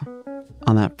America,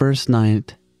 on that first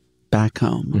night back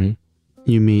home,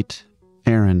 you meet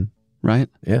Erin, right?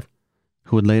 Yeah.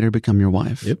 Who would later become your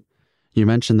wife. Yep. You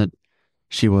mentioned that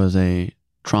she was a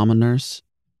trauma nurse.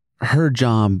 Her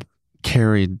job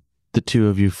carried the two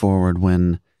of you forward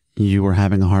when you were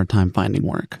having a hard time finding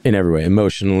work. In every way,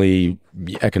 emotionally,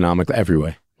 economically, every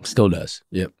way. Still does.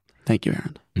 Yep. Thank you,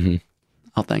 Aaron. Mm-hmm.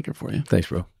 I'll thank her for you. Thanks,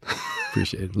 bro.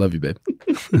 Appreciate it. Love you, babe.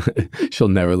 She'll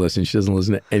never listen. She doesn't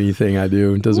listen to anything I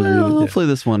do. Doesn't read it. Hopefully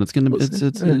this one, it's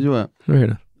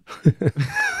Right.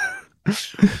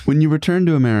 When you return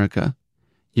to America,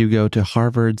 you go to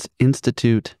Harvard's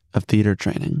Institute of Theater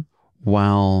Training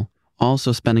while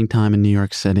also spending time in New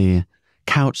York City,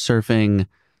 couch surfing,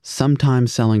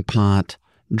 sometimes selling pot,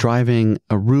 driving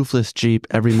a roofless Jeep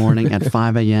every morning at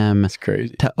 5 a.m. That's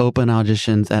crazy. To open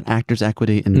auditions at Actors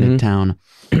Equity in Midtown.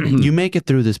 You make it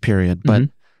through this period, but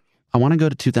I want to go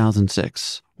to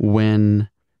 2006 when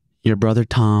your brother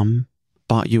Tom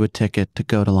bought you a ticket to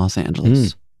go to Los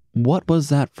Angeles. What was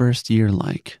that first year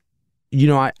like? You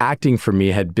know, acting for me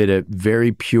had been a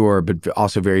very pure, but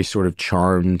also very sort of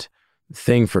charmed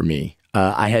thing for me.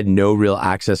 I had no real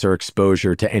access or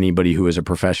exposure to anybody who was a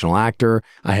professional actor.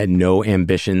 I had no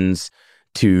ambitions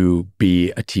to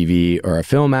be a TV or a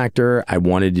film actor. I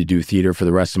wanted to do theater for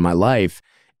the rest of my life.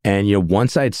 And, you know,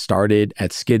 once I'd started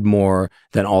at Skidmore,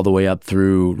 then all the way up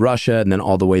through Russia, and then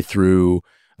all the way through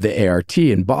the ART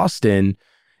in Boston,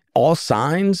 all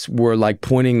signs were like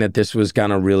pointing that this was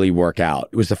going to really work out.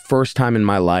 It was the first time in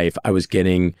my life I was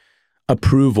getting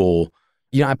approval.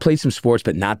 You know, I played some sports,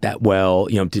 but not that well,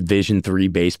 you know, Division III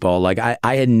baseball. Like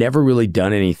I had never really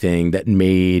done anything that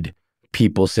made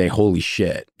people say, holy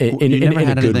shit, in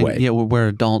a good way. Yeah, where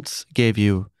adults gave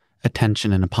you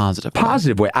attention in a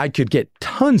positive way. I could get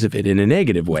tons of it in a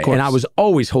negative way. And I was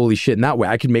always holy shit in that way.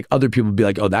 I could make other people be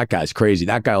like, oh, that guy's crazy.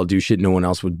 That guy will do shit no one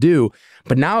else would do.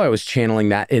 But now I was channeling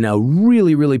that in a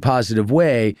really, really positive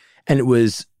way. And it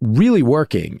was really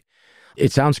working.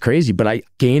 It sounds crazy, but I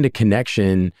gained a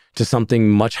connection to something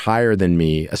much higher than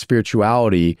me, a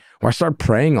spirituality, where I started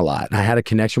praying a lot. And I had a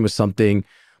connection with something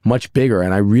much bigger.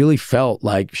 And I really felt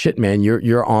like, shit, man,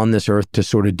 you're on this earth to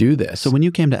sort of do this. So when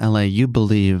you came to LA, you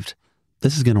believed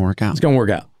this is going to work out. It's going to work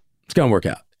out. It's going to work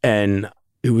out. And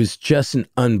it was just an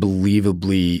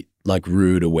unbelievably like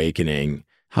rude awakening.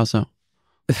 How so?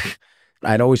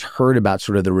 I'd always heard about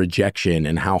sort of the rejection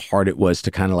and how hard it was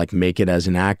to kind of like make it as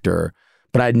an actor,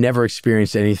 but I'd never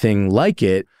experienced anything like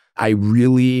it. I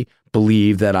really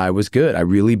believed that I was good. I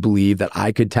really believed that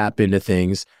I could tap into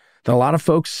things that a lot of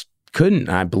folks couldn't.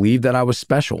 I believed that I was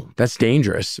special. That's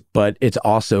dangerous, but it's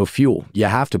also fuel. You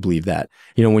have to believe that.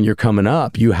 You know, when you're coming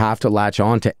up, you have to latch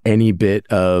on to any bit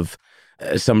of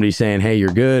somebody saying, hey, you're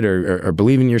good, or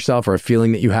believe in yourself, or a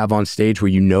feeling that you have on stage where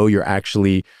you know you're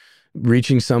actually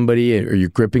reaching somebody or you're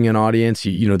gripping an audience.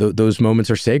 You know, those moments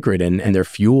are sacred and they're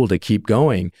fuel to keep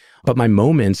going. But my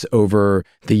moments over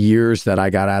the years that I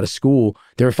got out of school,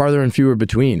 they were farther and fewer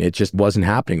between. It just wasn't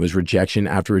happening. It was rejection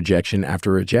after rejection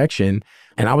after rejection.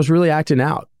 And I was really acting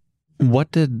out.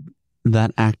 What did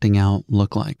that acting out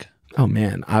look like? Oh,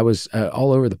 man, I was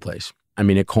all over the place. I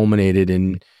mean, it culminated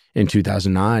in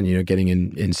 2009, you know, getting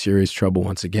in serious trouble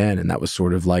once again. And that was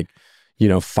sort of like, you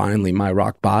know, finally my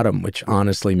rock bottom, which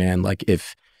honestly, man, like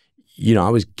if, you know, I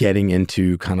was getting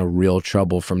into kind of real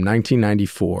trouble from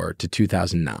 1994 to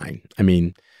 2009. I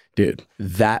mean, dude,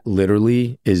 that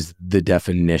literally is the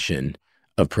definition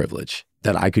of privilege,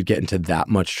 that I could get into that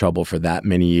much trouble for that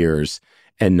many years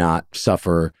and not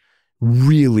suffer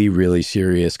really, really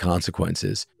serious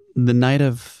consequences. The night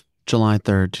of July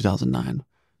 3rd, 2009,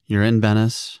 you're in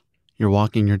Venice, you're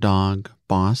walking your dog,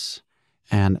 Boss,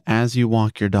 and as you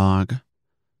walk your dog,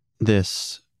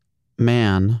 this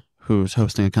man who's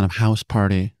hosting a kind of house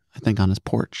party, I think on his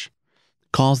porch,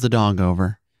 calls the dog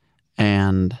over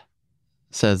and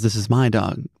says, this is my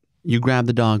dog. You grab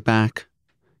the dog back.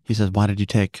 He says, why did you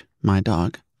take my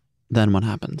dog? Then what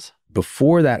happens?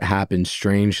 Before that happened,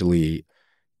 strangely,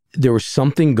 there was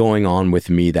something going on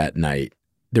with me that night.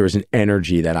 There was an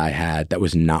energy that I had that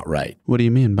was not right. What do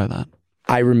you mean by that?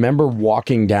 I remember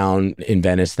walking down in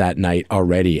Venice that night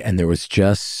already, and there was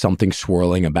just something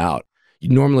swirling about.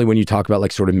 Normally, when you talk about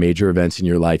like sort of major events in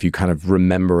your life, you kind of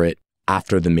remember it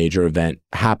after the major event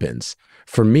happens.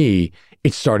 For me,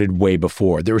 it started way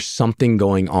before. There was something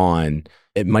going on.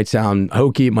 It might sound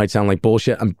hokey, it might sound like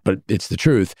bullshit, but it's the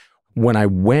truth. When I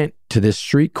went to this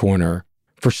street corner,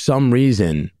 for some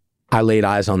reason, I laid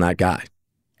eyes on that guy.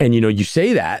 And, you know, you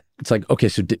say that, it's like, okay,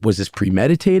 so was this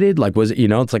premeditated? Like, was it, you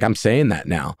know, it's like I'm saying that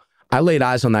now. I laid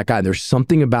eyes on that guy. There's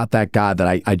something about that guy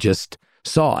that I just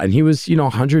saw. And he was, you know,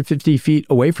 150 feet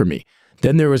away from me.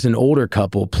 Then there was an older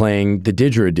couple playing the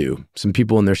didgeridoo, some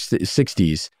people in their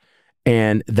 60s.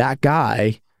 And that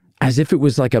guy, as if it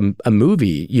was like a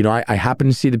movie, you know, I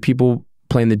happened to see the people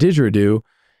playing the didgeridoo.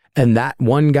 And that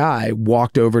one guy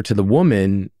walked over to the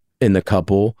woman in the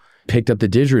couple, picked up the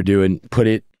didgeridoo and put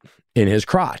it in his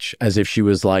crotch, as if she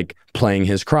was like playing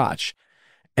his crotch.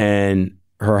 And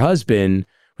her husband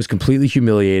was completely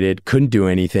humiliated, couldn't do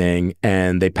anything,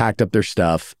 and they packed up their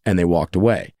stuff and they walked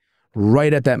away.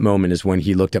 Right at that moment is when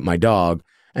he looked at my dog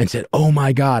and said, "Oh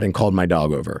my God," and called my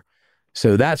dog over.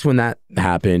 So that's when that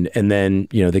happened. And then,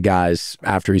 the guys,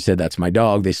 after he said, "That's my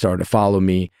dog," they started to follow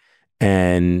me.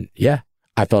 And yeah,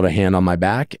 I felt a hand on my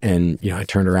back and, I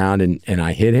turned around and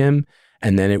I hit him.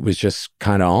 And then it was just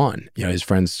kind of on. His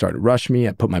friends started to rush me.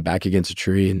 I put my back against a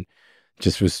tree and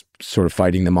just was sort of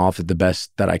fighting them off at the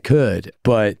best that I could.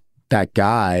 But that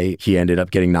guy, he ended up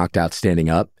getting knocked out standing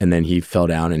up, and then he fell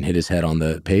down and hit his head on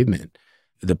the pavement.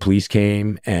 The police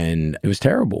came and it was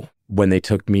terrible. When they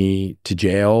took me to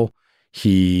jail,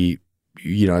 he,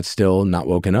 had still not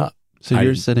woken up. So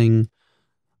you're sitting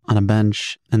on a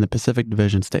bench in the Pacific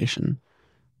Division Station.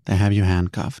 They have you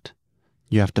handcuffed.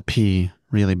 You have to pee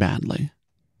really badly.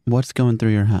 What's going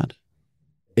through your head?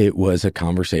 It was a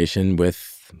conversation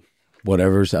with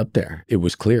whatever's up there. It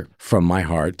was clear from my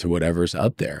heart to whatever's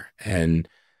up there. And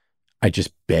I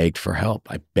just begged for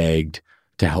help. I begged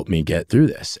to help me get through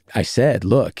this. I said,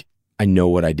 "Look, I know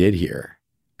what I did here,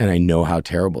 and I know how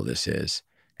terrible this is.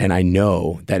 And I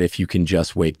know that if you can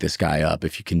just wake this guy up,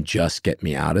 if you can just get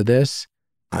me out of this,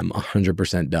 I'm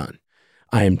 100% done.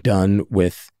 I am done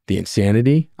with the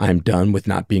insanity. I'm done with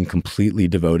not being completely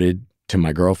devoted to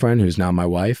my girlfriend, who's now my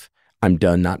wife. I'm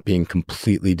done not being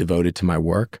completely devoted to my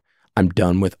work. I'm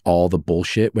done with all the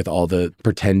bullshit, with all the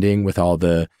pretending, with all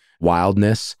the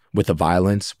wildness, with the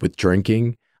violence, with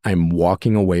drinking. I'm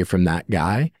walking away from that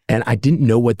guy." And I didn't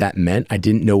know what that meant. I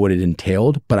didn't know what it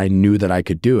entailed, but I knew that I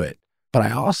could do it. But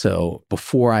I also,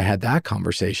 before I had that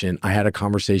conversation, I had a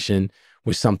conversation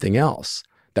with something else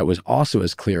that was also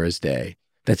as clear as day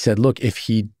that said, "Look, if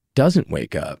he doesn't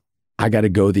wake up, I got to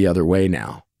go the other way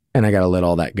now. And I got to let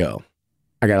all that go.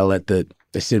 I got to let the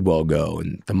Sidwell go,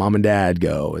 and the mom and dad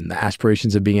go, and the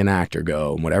aspirations of being an actor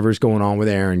go, and whatever's going on with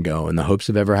Aaron go, and the hopes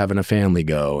of ever having a family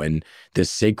go, and this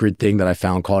sacred thing that I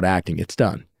found called acting, it's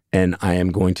done. And I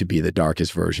am going to be the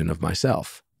darkest version of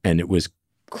myself." And it was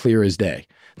clear as day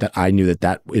that I knew that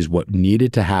that is what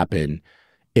needed to happen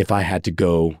if I had to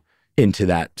go into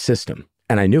that system.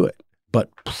 And I knew it. But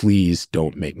please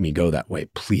don't make me go that way.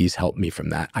 Please help me from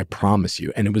that. I promise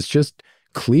you. And it was just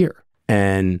clear.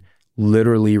 And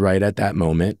literally right at that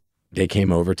moment, they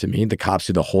came over to me. The cops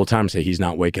who the whole time say, "He's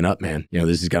not waking up, man.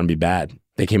 This is going to be bad."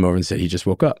 They came over and said, "He just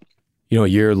woke up." A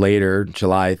year later,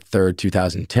 July 3rd,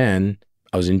 2010,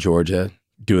 I was in Georgia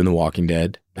doing The Walking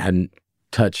Dead. I hadn't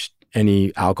touched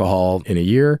any alcohol in a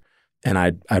year. And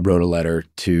I wrote a letter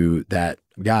to that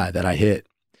guy that I hit.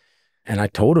 And I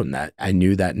told him that I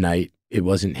knew that night it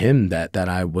wasn't him that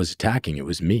I was attacking. It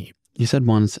was me. You said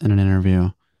once in an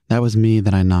interview, "That was me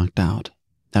that I knocked out.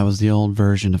 That was the old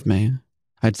version of me.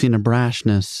 I'd seen a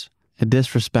brashness, a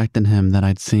disrespect in him that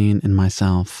I'd seen in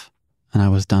myself, and I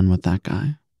was done with that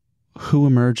guy." Who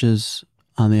emerges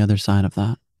on the other side of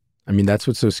that? I mean, that's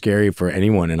what's so scary for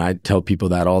anyone. And I tell people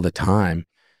that all the time.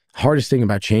 Hardest thing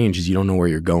about change is you don't know where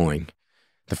you're going.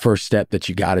 The first step that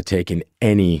you got to take in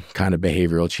any kind of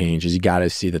behavioral change is you got to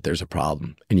see that there's a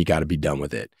problem and you got to be done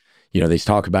with it. They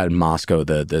talk about in Moscow,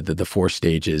 the 4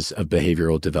 stages of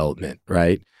behavioral development,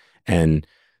 right? And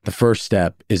the first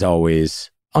step is always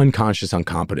unconscious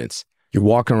incompetence. You're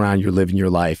walking around, you're living your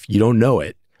life. You don't know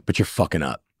it, but you're fucking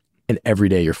up. And every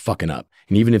day you're fucking up.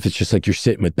 And even if it's just like you're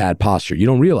sitting with bad posture, you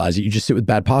don't realize it. You just sit with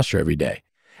bad posture every day.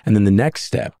 And then the next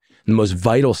step, the most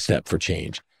vital step for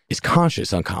change, is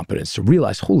conscious incompetence, to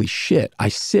realize, holy shit, I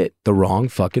sit the wrong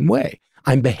fucking way.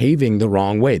 I'm behaving the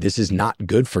wrong way. This is not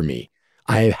good for me.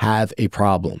 I have a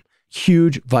problem.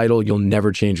 Huge, vital, you'll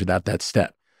never change without that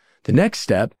step. The next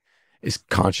step is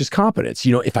conscious competence.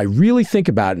 If I really think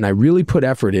about it and I really put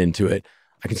effort into it,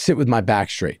 I can sit with my back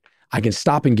straight. I can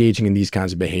stop engaging in these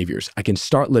kinds of behaviors. I can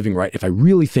start living right. If I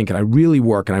really think and I really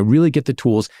work and I really get the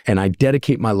tools and I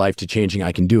dedicate my life to changing,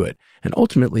 I can do it. And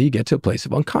ultimately, you get to a place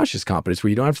of unconscious competence where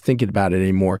you don't have to think about it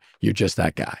anymore. You're just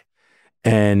that guy.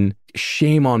 And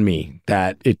shame on me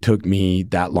that it took me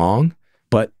that long.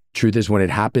 But truth is, when it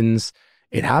happens,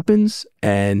 it happens.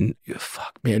 And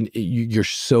fuck, man, you're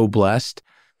so blessed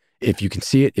if you can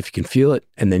see it, if you can feel it,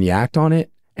 and then you act on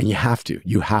it. And you have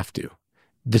to.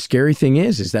 The scary thing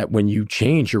is that when you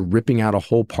change, you're ripping out a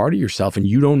whole part of yourself and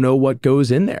you don't know what goes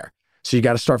in there. So you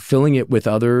got to start filling it with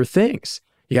other things.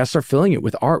 You got to start filling it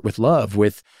with art, with love,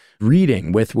 with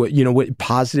reading, with what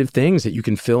positive things that you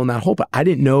can fill in that hole. But I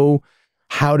didn't know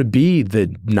how to be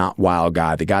the not wild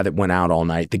guy, the guy that went out all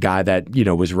night, the guy that,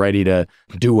 was ready to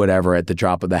do whatever at the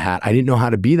drop of the hat. I didn't know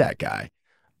how to be that guy,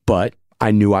 but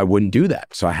I knew I wouldn't do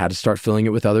that. So I had to start filling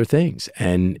it with other things.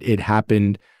 And it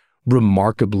happened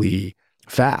remarkably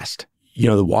fast.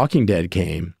 The Walking Dead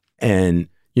came, and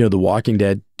The Walking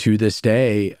Dead to this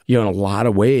day, in a lot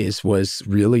of ways was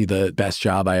really the best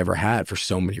job I ever had for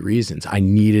so many reasons. I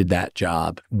needed that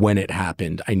job when it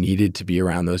happened. I needed to be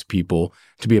around those people,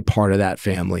 to be a part of that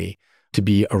family, to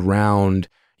be around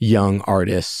young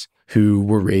artists who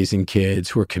were raising kids,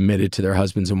 who were committed to their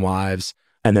husbands and wives.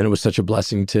 And then it was such a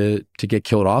blessing to get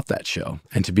killed off that show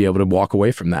and to be able to walk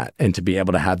away from that and to be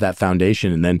able to have that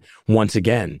foundation. And then once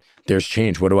again, there's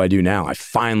change. What do I do now? I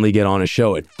finally get on a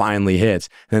show. It finally hits.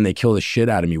 And then they kill the shit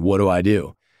out of me. What do I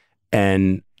do?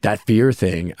 And that fear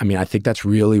thing, I think that's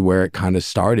really where it kind of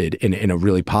started in a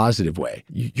really positive way.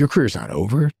 Your career's not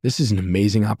over. This is an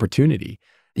amazing opportunity.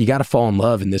 You got to fall in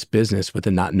love in this business with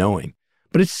the not knowing.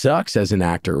 But it sucks as an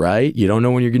actor, right? You don't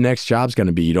know when your next job's going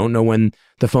to be. You don't know when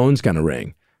the phone's going to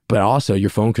ring. But also your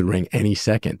phone could ring any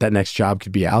second. That next job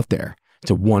could be out there.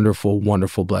 It's a wonderful,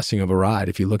 wonderful blessing of a ride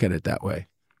if you look at it that way.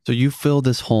 So you fill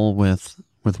this hole with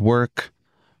work,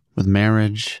 with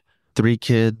marriage, 3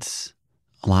 kids,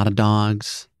 a lot of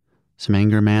dogs, some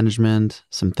anger management,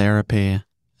 some therapy.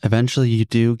 Eventually you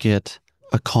do get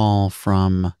a call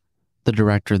from the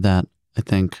director that I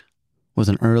think was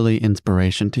an early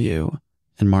inspiration to you,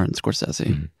 and Martin Scorsese.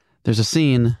 Mm-hmm. There's a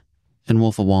scene in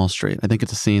Wolf of Wall Street. I think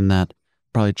it's a scene that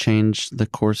probably changed the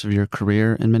course of your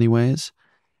career in many ways.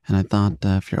 And I thought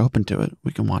if you're open to it,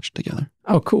 we can watch it together.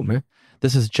 Oh, cool, man.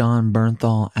 This is Jon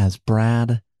Bernthal as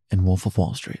Brad in Wolf of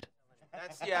Wall Street.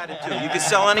 That's the attitude. You can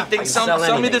sell anything.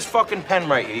 Sell me this fucking pen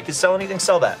right here. You can sell anything,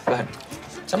 sell that. Go ahead.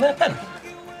 Sell me that pen.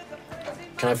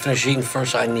 Can I finish eating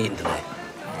first? I need tonight.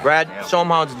 Brad, show him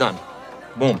how it's done.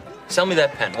 Boom. Sell me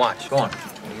that pen. Watch. Go on.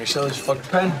 Let me sell this fucking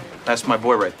pen. That's my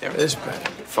boy right there. This pen.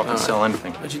 Fucking sell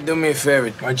anything. Why'd you do me a favor?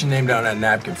 Why'd you name down that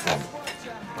napkin for me?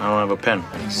 I don't have a pen.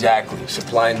 Exactly.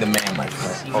 Supply and demand, my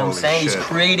friend. You know what I'm saying? He's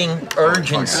creating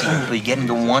urgency. You get them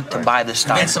to want to buy this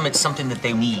stuff. Convince them it's something that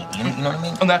they need. You know what I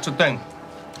mean? And that's the thing.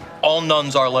 All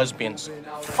nuns are lesbians.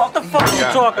 What the fuck are you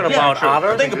talking about,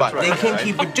 Otter? Think about it. They can't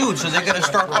keep a dude, so they're gonna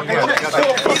start fucking 4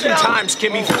 fucking times,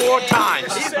 Kimmy. 4 times.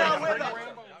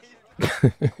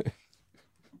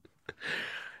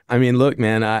 Look,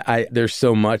 man, I there's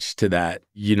so much to that,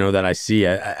 that I see.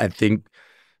 I think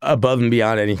above and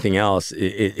beyond anything else,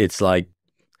 it's like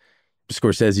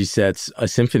Scorsese sets a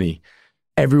symphony.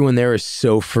 Everyone there is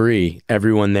so free.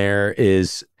 Everyone there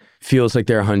feels like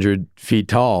they're 100 feet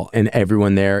tall, and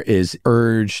everyone there is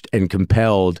urged and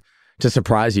compelled to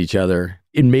surprise each other.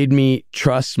 It made me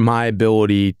trust my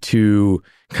ability to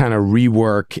kind of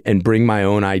rework and bring my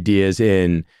own ideas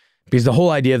in, because the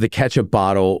whole idea of the ketchup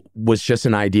bottle was just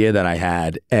an idea that I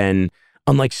had. And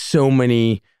unlike so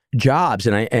many jobs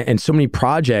and so many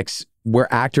projects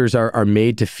where actors are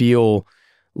made to feel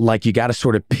like you got to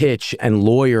sort of pitch and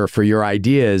lawyer for your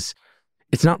ideas,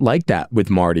 it's not like that with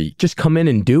Marty. Just come in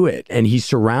and do it. And he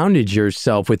surrounded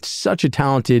yourself with such a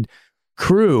talented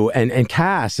crew and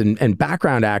cast and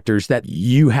background actors that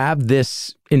you have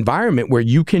this environment where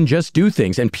you can just do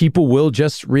things and people will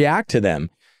just react to them.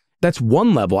 That's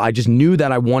one level. I just knew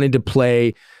that I wanted to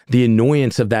play the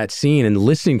annoyance of that scene and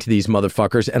listening to these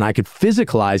motherfuckers, and I could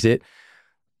physicalize it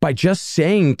by just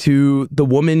saying to the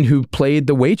woman who played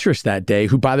the waitress that day,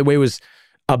 who, by the way, was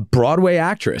a Broadway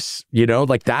actress,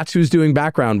 that's who's doing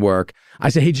background work. I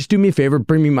said, hey, just do me a favor,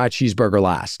 bring me my cheeseburger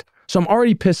last. So I'm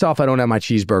already pissed off I don't have my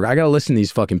cheeseburger. I got to listen to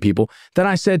these fucking people. Then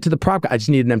I said to the prop guy, I just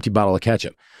need an empty bottle of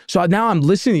ketchup. So now I'm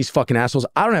listening to these fucking assholes.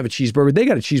 I don't have a cheeseburger. They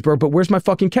got a cheeseburger, but where's my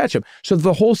fucking ketchup? So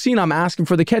the whole scene, I'm asking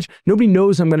for the ketchup. Nobody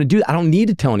knows I'm going to do that. I don't need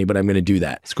to tell anybody I'm going to do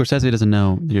that. Scorsese doesn't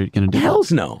know you're going to do that.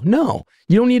 Hell's no. No.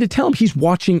 You don't need to tell him. He's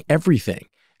watching everything.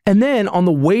 And then on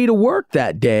the way to work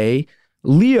that day,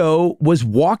 Leo was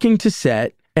walking to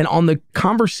set, and on the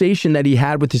conversation that he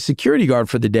had with the security guard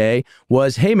for the day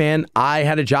was, hey man, I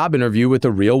had a job interview with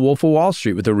the real Wolf of Wall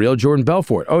Street, with the real Jordan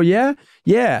Belfort. Oh yeah?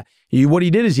 Yeah. What he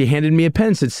did is he handed me a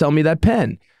pen, said, sell me that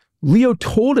pen. Leo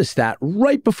told us that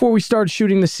right before we started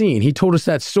shooting the scene. He told us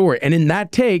that story. And in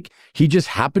that take, he just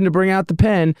happened to bring out the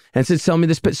pen and said, sell me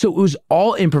this pen. So it was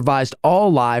all improvised,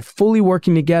 all live, fully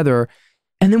working together.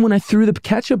 And then when I threw the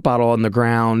ketchup bottle on the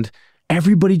ground,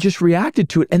 everybody just reacted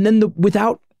to it. And then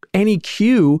without any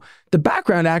cue, the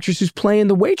background actress who's playing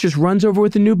the waitress runs over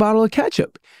with a new bottle of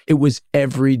ketchup. It was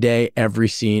every day, every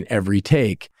scene, every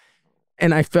take.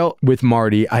 And I felt with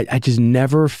Marty, I just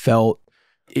never felt,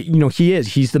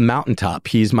 he's the mountaintop.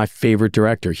 He's my favorite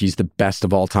director. He's the best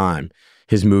of all time.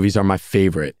 His movies are my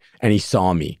favorite. And he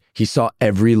saw me. He saw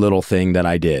every little thing that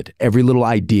I did, every little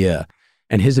idea.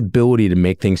 And his ability to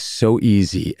make things so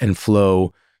easy and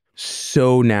flow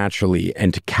so naturally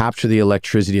and to capture the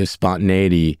electricity of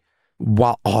spontaneity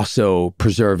while also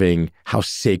preserving how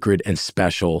sacred and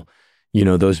special,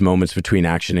 those moments between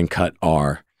action and cut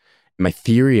are. My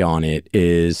theory on it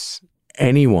is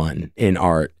anyone in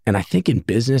art, and I think in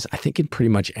business, I think in pretty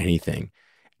much anything,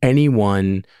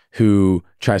 anyone who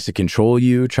tries to control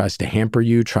you, tries to hamper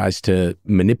you, tries to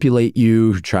manipulate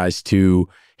you, tries to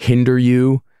hinder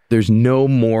you, there's no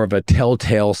more of a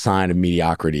telltale sign of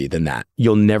mediocrity than that.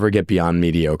 You'll never get beyond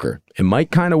mediocre. It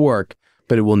might kind of work,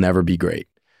 but it will never be great.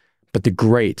 But the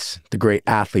greats, the great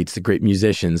athletes, the great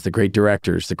musicians, the great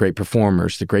directors, the great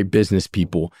performers, the great business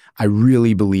people, I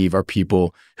really believe are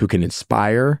people who can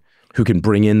inspire, who can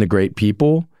bring in the great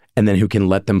people, and then who can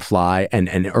let them fly and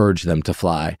urge them to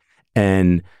fly.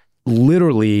 And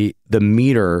literally the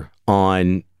meter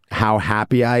on how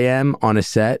happy I am on a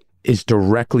set is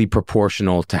directly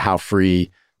proportional to how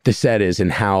free the set is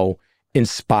and how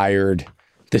inspired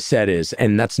the set is.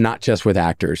 And that's not just with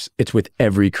actors. It's with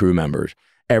every crew member.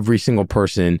 Every single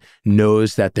person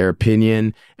knows that their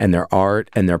opinion and their art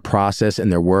and their process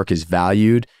and their work is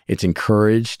valued. It's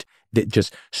encouraged. That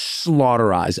just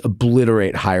slaughterize,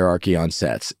 obliterate hierarchy on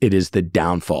sets. It is the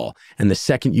downfall. And the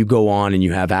second you go on and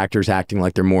you have actors acting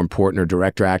like they're more important or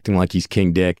director acting like he's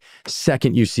King Dick,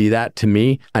 second you see that, to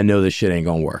me, I know this shit ain't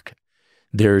gonna work.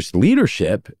 There's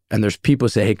leadership and there's people who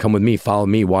say, hey, come with me, follow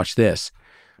me, watch this.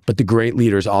 But the great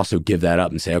leaders also give that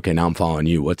up and say, okay, now I'm following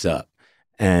you, what's up?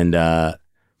 And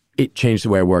it changed the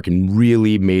way I work and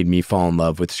really made me fall in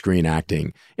love with screen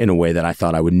acting in a way that I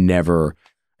thought I would never,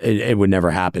 it would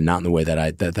never happen, not in the way that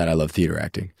I love theater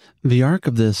acting. The arc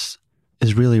of this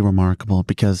is really remarkable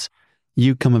because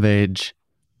you come of age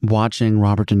watching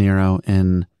Robert De Niro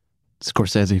in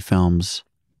Scorsese films,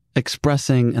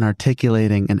 expressing and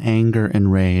articulating an anger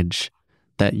and rage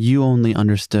that you only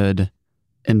understood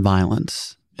in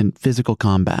violence, in physical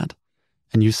combat.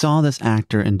 And you saw this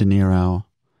actor in De Niro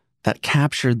that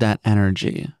captured that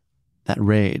energy, that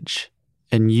rage,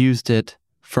 and used it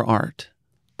for art.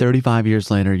 35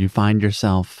 years later, you find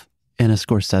yourself in a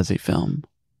Scorsese film.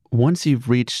 Once you've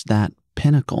reached that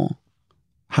pinnacle,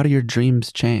 how do your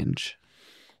dreams change?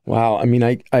 Wow. I mean,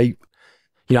 I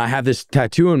have this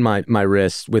tattoo on my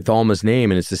wrist with Alma's name,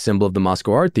 and it's the symbol of the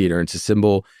Moscow Art Theater. It's a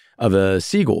symbol of a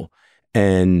seagull.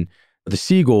 And the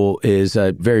seagull is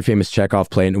a very famous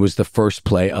Chekhov play, and it was the first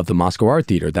play of the Moscow Art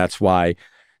Theater. That's why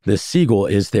the seagull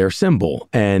is their symbol.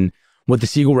 And what the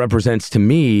seagull represents to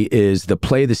me is the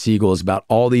play The Seagull is about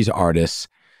all these artists,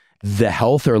 the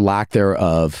health or lack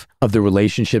thereof of the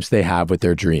relationships they have with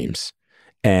their dreams.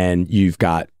 And you've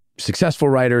got successful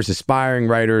writers, aspiring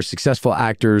writers, successful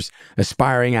actors,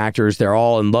 aspiring actors. They're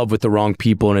all in love with the wrong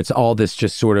people. And it's all this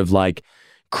just sort of like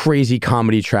crazy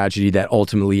comedy tragedy that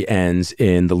ultimately ends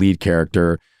in the lead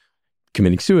character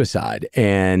committing suicide.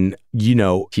 And,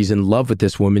 he's in love with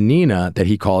this woman, Nina, that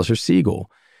he calls her seagull.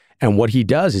 And what he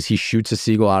does is he shoots a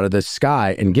seagull out of the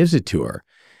sky and gives it to her.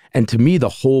 And to me, the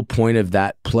whole point of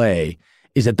that play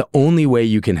is that the only way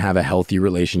you can have a healthy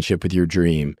relationship with your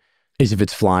dream is if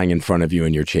it's flying in front of you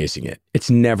and you're chasing it. It's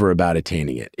never about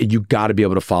attaining it. You got to be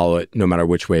able to follow it no matter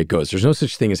which way it goes. There's no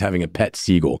such thing as having a pet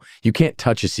seagull. You can't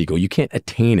touch a seagull. You can't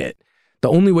attain it. The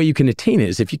only way you can attain it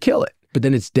is if you kill it, but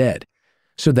then it's dead.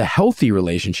 So the healthy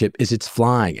relationship is it's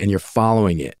flying and you're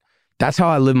following it. That's how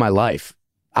I live my life.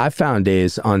 I've found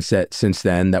days on set since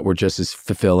then that were just as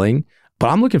fulfilling, but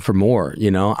I'm looking for more.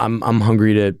 I'm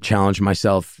hungry to challenge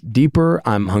myself deeper.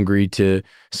 I'm hungry to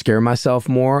scare myself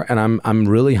more. And I'm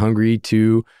really hungry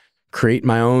to create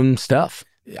my own stuff.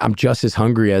 I'm just as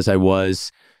hungry as I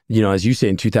was, as you say,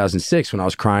 in 2006, when I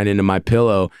was crying into my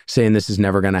pillow saying this is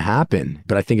never going to happen.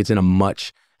 But I think it's in a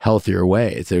much healthier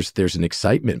way. There's an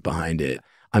excitement behind it.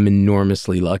 I'm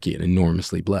enormously lucky and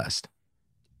enormously blessed.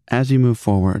 As you move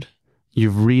forward,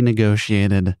 you've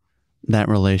renegotiated that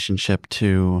relationship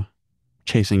to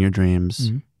chasing your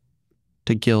dreams,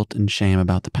 to guilt and shame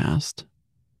about the past.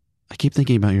 I keep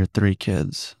thinking about your 3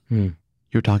 kids. You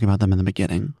were talking about them in the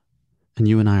beginning. And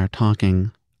you and I are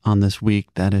talking on this week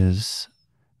that is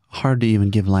hard to even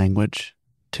give language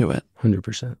to it.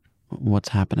 100%. What's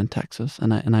happened in Texas.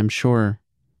 And I'm sure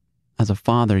as a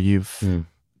father, you've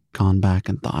gone back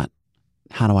and thought,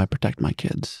 how do I protect my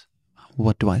kids?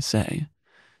 What do I say?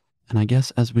 And I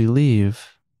guess as we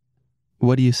leave,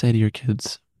 what do you say to your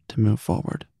kids to move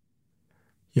forward?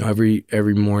 Every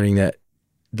morning that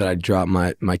I drop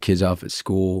my kids off at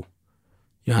school,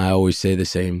 I always say the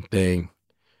same thing.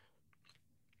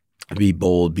 Be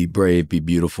bold, be brave, be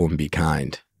beautiful, and be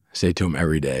kind. I say it to them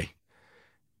every day.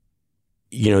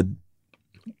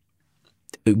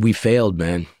 We failed,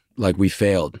 man. Like we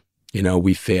failed.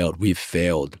 We failed. We've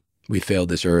failed. We failed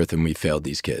this earth and we failed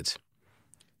these kids.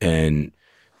 And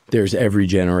there's every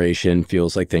generation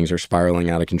feels like things are spiraling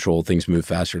out of control. Things move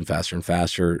faster and faster and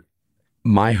faster.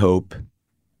 My hope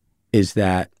is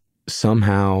that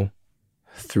somehow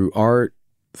through art,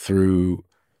 through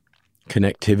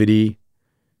connectivity,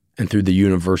 and through the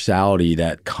universality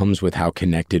that comes with how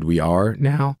connected we are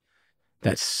now,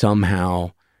 that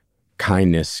somehow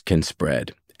kindness can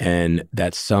spread, and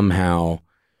that somehow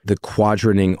the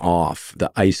quadranting off,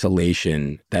 the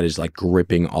isolation that is like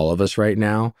gripping all of us right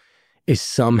now is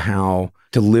somehow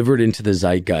delivered into the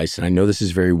zeitgeist. And I know this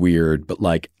is very weird, but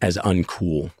like as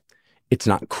uncool. It's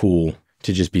not cool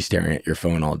to just be staring at your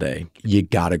phone all day. You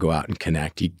got to go out and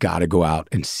connect. You got to go out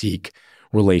and seek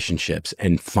relationships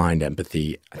and find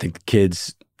empathy. I think the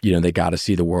kids, they got to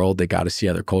see the world. They got to see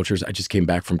other cultures. I just came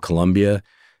back from Colombia.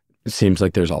 It seems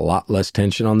like there's a lot less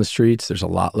tension on the streets. There's a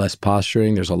lot less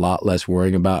posturing. There's a lot less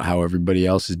worrying about how everybody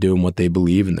else is doing what they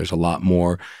believe. And there's a lot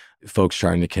more folks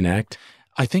trying to connect.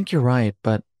 I think you're right.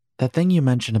 But that thing you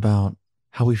mentioned about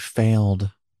how we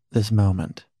failed this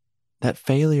moment, that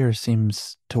failure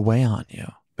seems to weigh on you.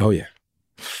 Oh, yeah.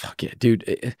 Fuck yeah.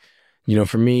 Dude,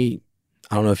 for me,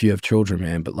 I don't know if you have children,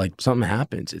 man, but like something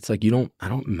happens. It's like, I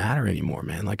don't matter anymore,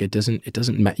 man. Like it doesn't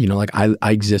matter. Like I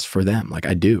exist for them. Like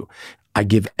I do. I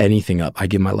give anything up. I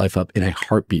give my life up in a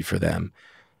heartbeat for them.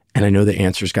 And I know the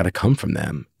answer's got to come from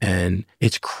them. And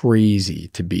it's crazy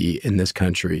to be in this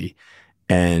country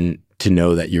and to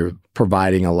know that you're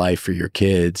providing a life for your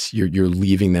kids. You're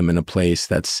leaving them in a place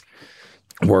that's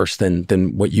worse than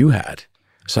what you had.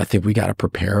 So I think we got to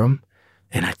prepare them.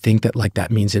 And I think that like that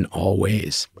means in all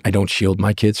ways. I don't shield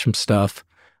my kids from stuff.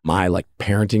 My like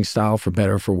parenting style, for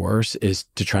better or for worse, is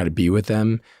to try to be with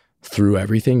them through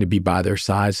everything, to be by their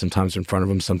side, sometimes in front of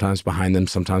them, sometimes behind them,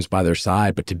 sometimes by their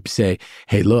side, but to say,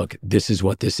 hey, look, this is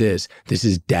what this is. This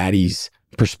is daddy's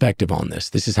perspective on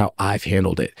this. This is how I've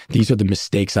handled it. These are the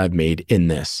mistakes I've made in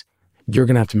this. You're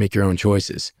going to have to make your own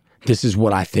choices. This is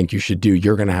what I think you should do.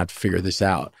 You're going to have to figure this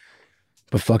out.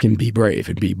 But fucking be brave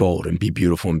and be bold and be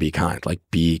beautiful and be kind. Like,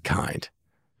 be kind.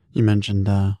 You mentioned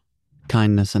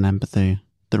kindness and empathy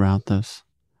throughout this.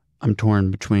 I'm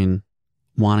torn between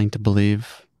wanting to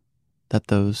believe that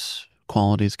those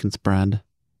qualities can spread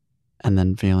and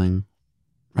then feeling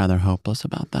rather hopeless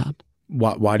about that.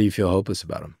 Why do you feel hopeless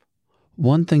about them?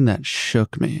 One thing that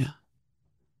shook me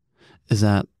is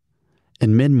that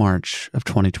in mid-March of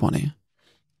 2020,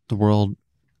 the world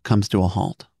comes to a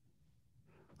halt.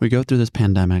 We go through this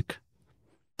pandemic.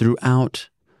 Throughout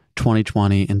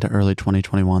 2020 into early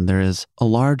 2021, there is a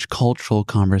large cultural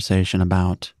conversation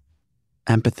about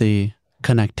empathy,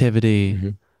 connectivity, mm-hmm.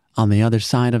 On the other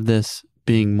side of this,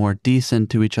 being more decent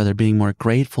to each other, being more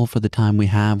grateful for the time we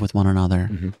have with one another.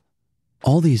 Mm-hmm.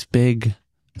 All these big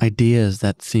ideas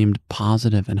that seemed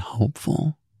positive and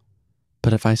hopeful.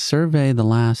 But if I survey the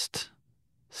last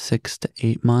 6 to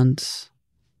 8 months,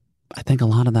 I think a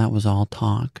lot of that was all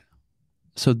talk.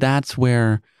 So that's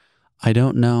where I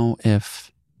don't know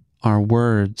if our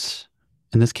words,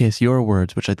 in this case, your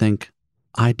words, which I think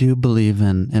I do believe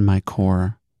in my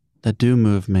core, that do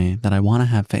move me, that I want to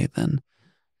have faith in.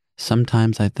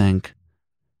 Sometimes I think,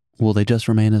 will they just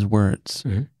remain as words?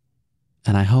 Mm-hmm.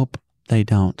 And I hope they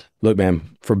don't. Look,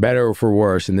 man, for better or for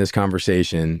worse, in this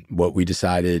conversation, what we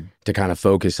decided to kind of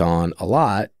focus on a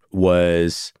lot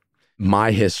was my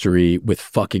history with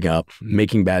fucking up,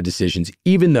 making bad decisions.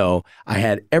 Even though I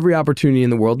had every opportunity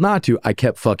in the world not to, I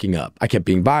kept fucking up. I kept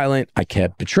being violent. I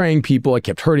kept betraying people. I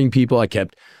kept hurting people. I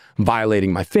kept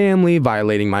violating my family,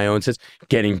 violating my own sense,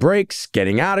 getting breaks,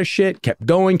 getting out of shit, kept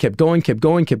going.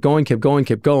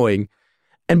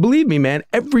 And believe me, man,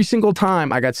 every single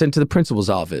time I got sent to the principal's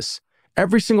office,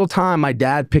 every single time my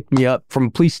dad picked me up from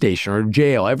a police station or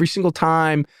jail, every single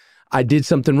time I did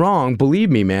something wrong,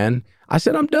 believe me, man, I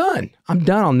said, I'm done.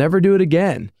 I'll never do it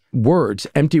again. Words,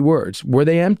 empty words. Were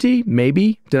they empty?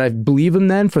 Maybe. Did I believe them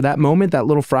then for that moment, that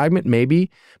little fragment? Maybe.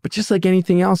 But just like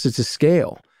anything else, it's a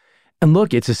scale. And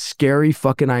look, it's a scary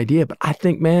fucking idea, but I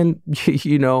think, man,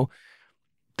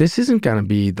 this isn't going to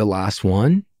be the last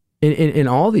one in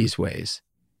all these ways.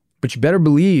 But you better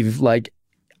believe, like,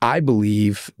 I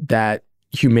believe that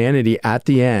humanity at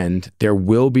the end, there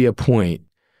will be a point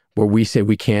where we say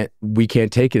we can't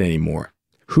take it anymore.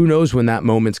 Who knows when that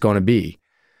moment's going to be?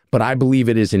 But I believe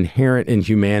it is inherent in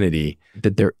humanity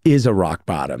that there is a rock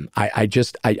bottom.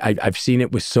 I've seen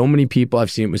it with so many people. I've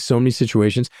seen it with so many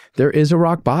situations. There is a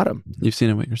rock bottom. You've seen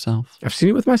it with yourself. I've seen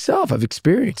it with myself. I've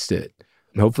experienced it.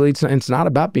 And hopefully it's not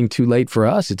about being too late for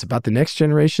us. It's about the next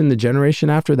generation, the generation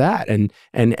after that. And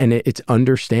it's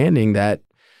understanding that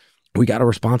we got a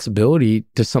responsibility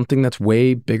to something that's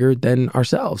way bigger than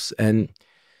ourselves. And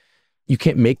you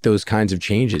can't make those kinds of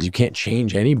changes. You can't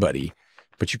change anybody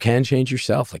But you can change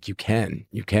yourself. Like you can.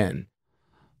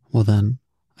 Well, then,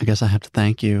 I guess I have to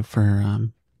thank you for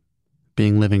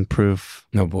being living proof.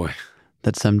 Oh, boy.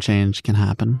 That some change can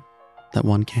happen, that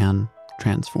one can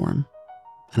transform.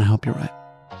 And I hope you're right.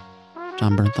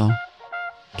 John Bernthal,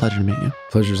 pleasure to meet you.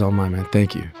 Pleasure's all mine, man.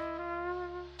 Thank you.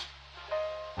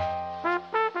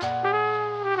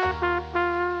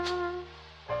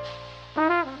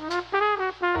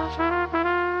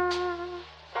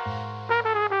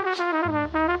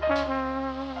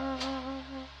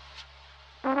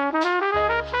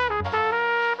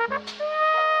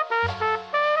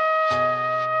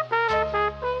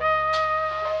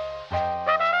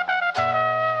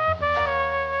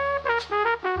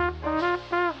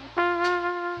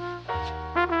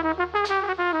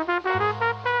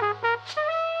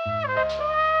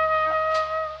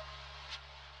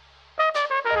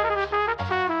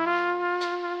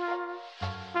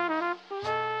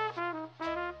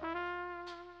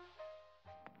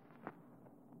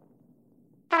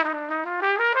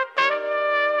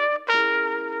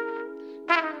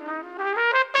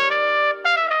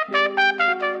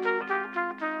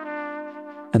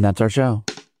 And that's our show.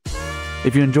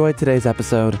 If you enjoyed today's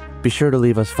episode, be sure to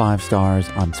leave us 5 stars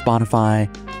on Spotify,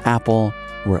 Apple,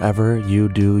 wherever you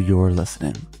do your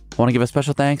listening. I want to give a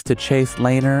special thanks to Chase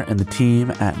Lehner and the team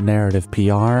at Narrative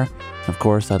PR. Of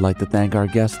course, I'd like to thank our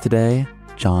guest today,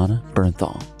 John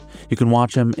Bernthal. You can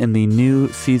watch him in the new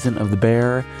season of The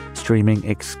Bear, streaming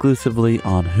exclusively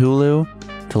on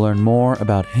Hulu. To learn more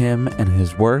about him and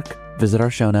his work, visit our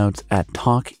show notes at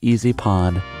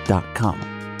talkeasypod.com.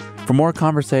 For more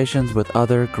conversations with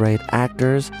other great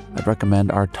actors, I'd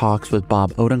recommend our talks with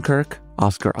Bob Odenkirk,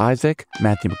 Oscar Isaac,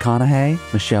 Matthew McConaughey,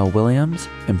 Michelle Williams,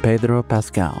 and Pedro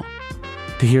Pascal.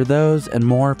 To hear those and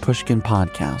more Pushkin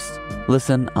podcasts,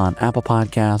 listen on Apple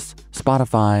Podcasts,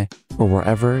 Spotify, or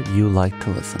wherever you like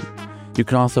to listen. You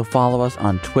can also follow us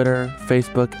on Twitter,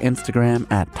 Facebook, Instagram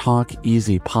at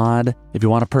TalkEasyPod. If you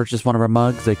want to purchase one of our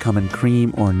mugs, they come in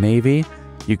cream or navy.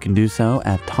 You can do so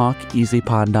at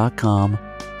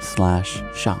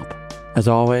talkeasypod.com/shop. As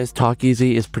always, Talk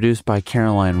Easy is produced by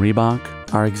Caroline Reebok.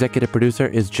 Our executive producer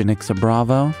is Janixa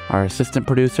Bravo. Our assistant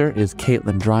producer is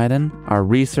Caitlin Dryden. Our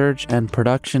research and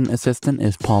production assistant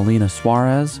is Paulina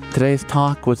Suarez. Today's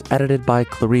talk was edited by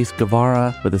Clarice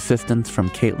Guevara with assistance from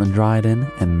Caitlin Dryden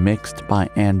and mixed by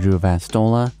Andrew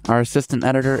Vastola. Our assistant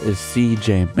editor is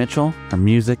C.J. Mitchell. Our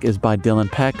music is by Dylan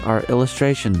Peck. Our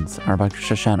illustrations are by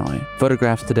Shashanoy.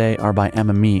 Photographs today are by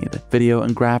Emma Mead. Video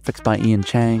and graphics by Ian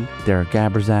Chang, Derek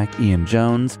Gaberzak, Ian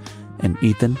Jones, and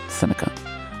Ethan Seneca.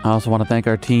 I also want to thank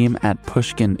our team at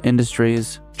Pushkin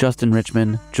Industries, Justin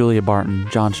Richmond, Julia Barton,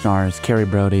 John Schnars, Carrie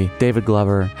Brody, David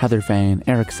Glover, Heather Fain,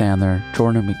 Eric Sandler,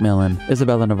 Jordan McMillan,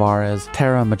 Isabella Navarez,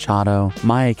 Tara Machado,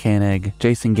 Maya Koenig,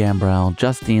 Jason Gambrell,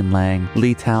 Justine Lang,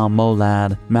 Lee Tal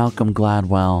Molad, Malcolm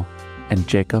Gladwell, and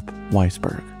Jacob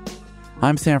Weisberg.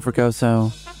 I'm Sam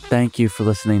Fragoso. Thank you for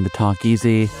listening to Talk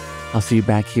Easy. I'll see you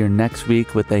back here next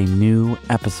week with a new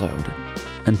episode.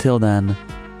 Until then,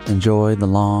 enjoy the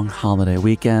long holiday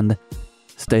weekend.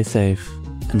 Stay safe,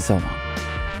 and so long.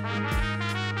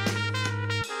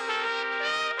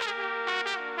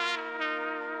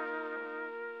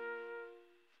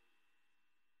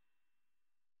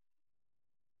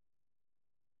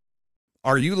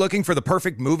 Are you looking for the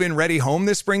perfect move-in ready home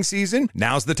this spring season?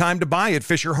 Now's the time to buy at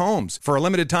Fisher Homes. For a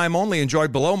limited time only, enjoy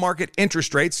below-market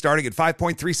interest rates starting at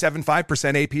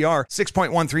 5.375% APR,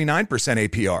 6.139%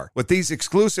 APR. With these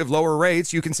exclusive lower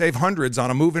rates, you can save hundreds on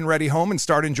a move-in ready home and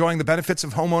start enjoying the benefits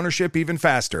of home ownership even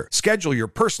faster. Schedule your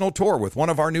personal tour with one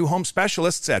of our new home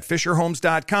specialists at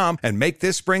FisherHomes.com and make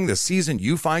this spring the season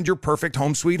you find your perfect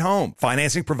home sweet home.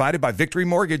 Financing provided by Victory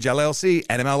Mortgage, LLC,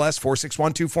 NMLS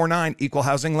 461249, Equal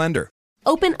Housing Lender.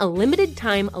 Open a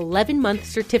limited-time 11-month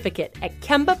certificate at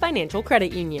Kemba Financial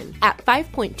Credit Union. At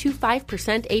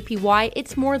 5.25% APY,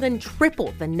 it's more than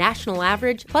triple the national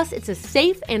average, plus it's a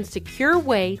safe and secure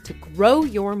way to grow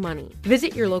your money.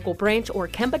 Visit your local branch or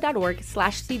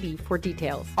kemba.org/CD for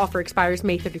details. Offer expires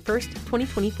May 31st,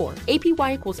 2024.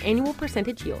 APY equals annual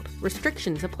percentage yield.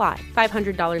 Restrictions apply.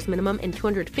 $500 minimum and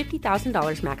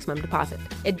 $250,000 maximum deposit.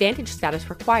 Advantage status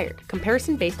required.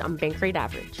 Comparison based on bank rate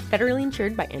average. Federally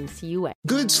insured by NCUA.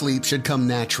 Good sleep should come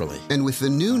naturally, and with the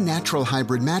new Natural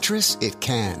Hybrid mattress, it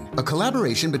can. A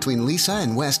collaboration between Lisa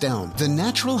and West Elm, the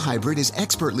Natural Hybrid is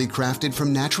expertly crafted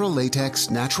from natural latex,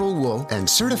 natural wool, and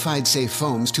certified safe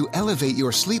foams to elevate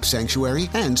your sleep sanctuary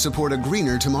and support a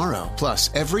greener tomorrow. Plus,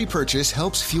 every purchase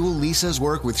helps fuel Lisa's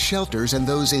work with shelters and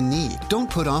those in need. Don't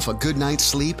put off a good night's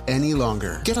sleep any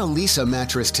longer. Get a Lisa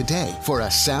mattress today for a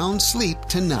sound sleep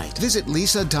tonight. Visit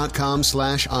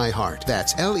lisa.com/iHeart.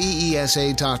 That's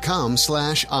LEESA.com/iHeart.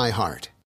 iHeart.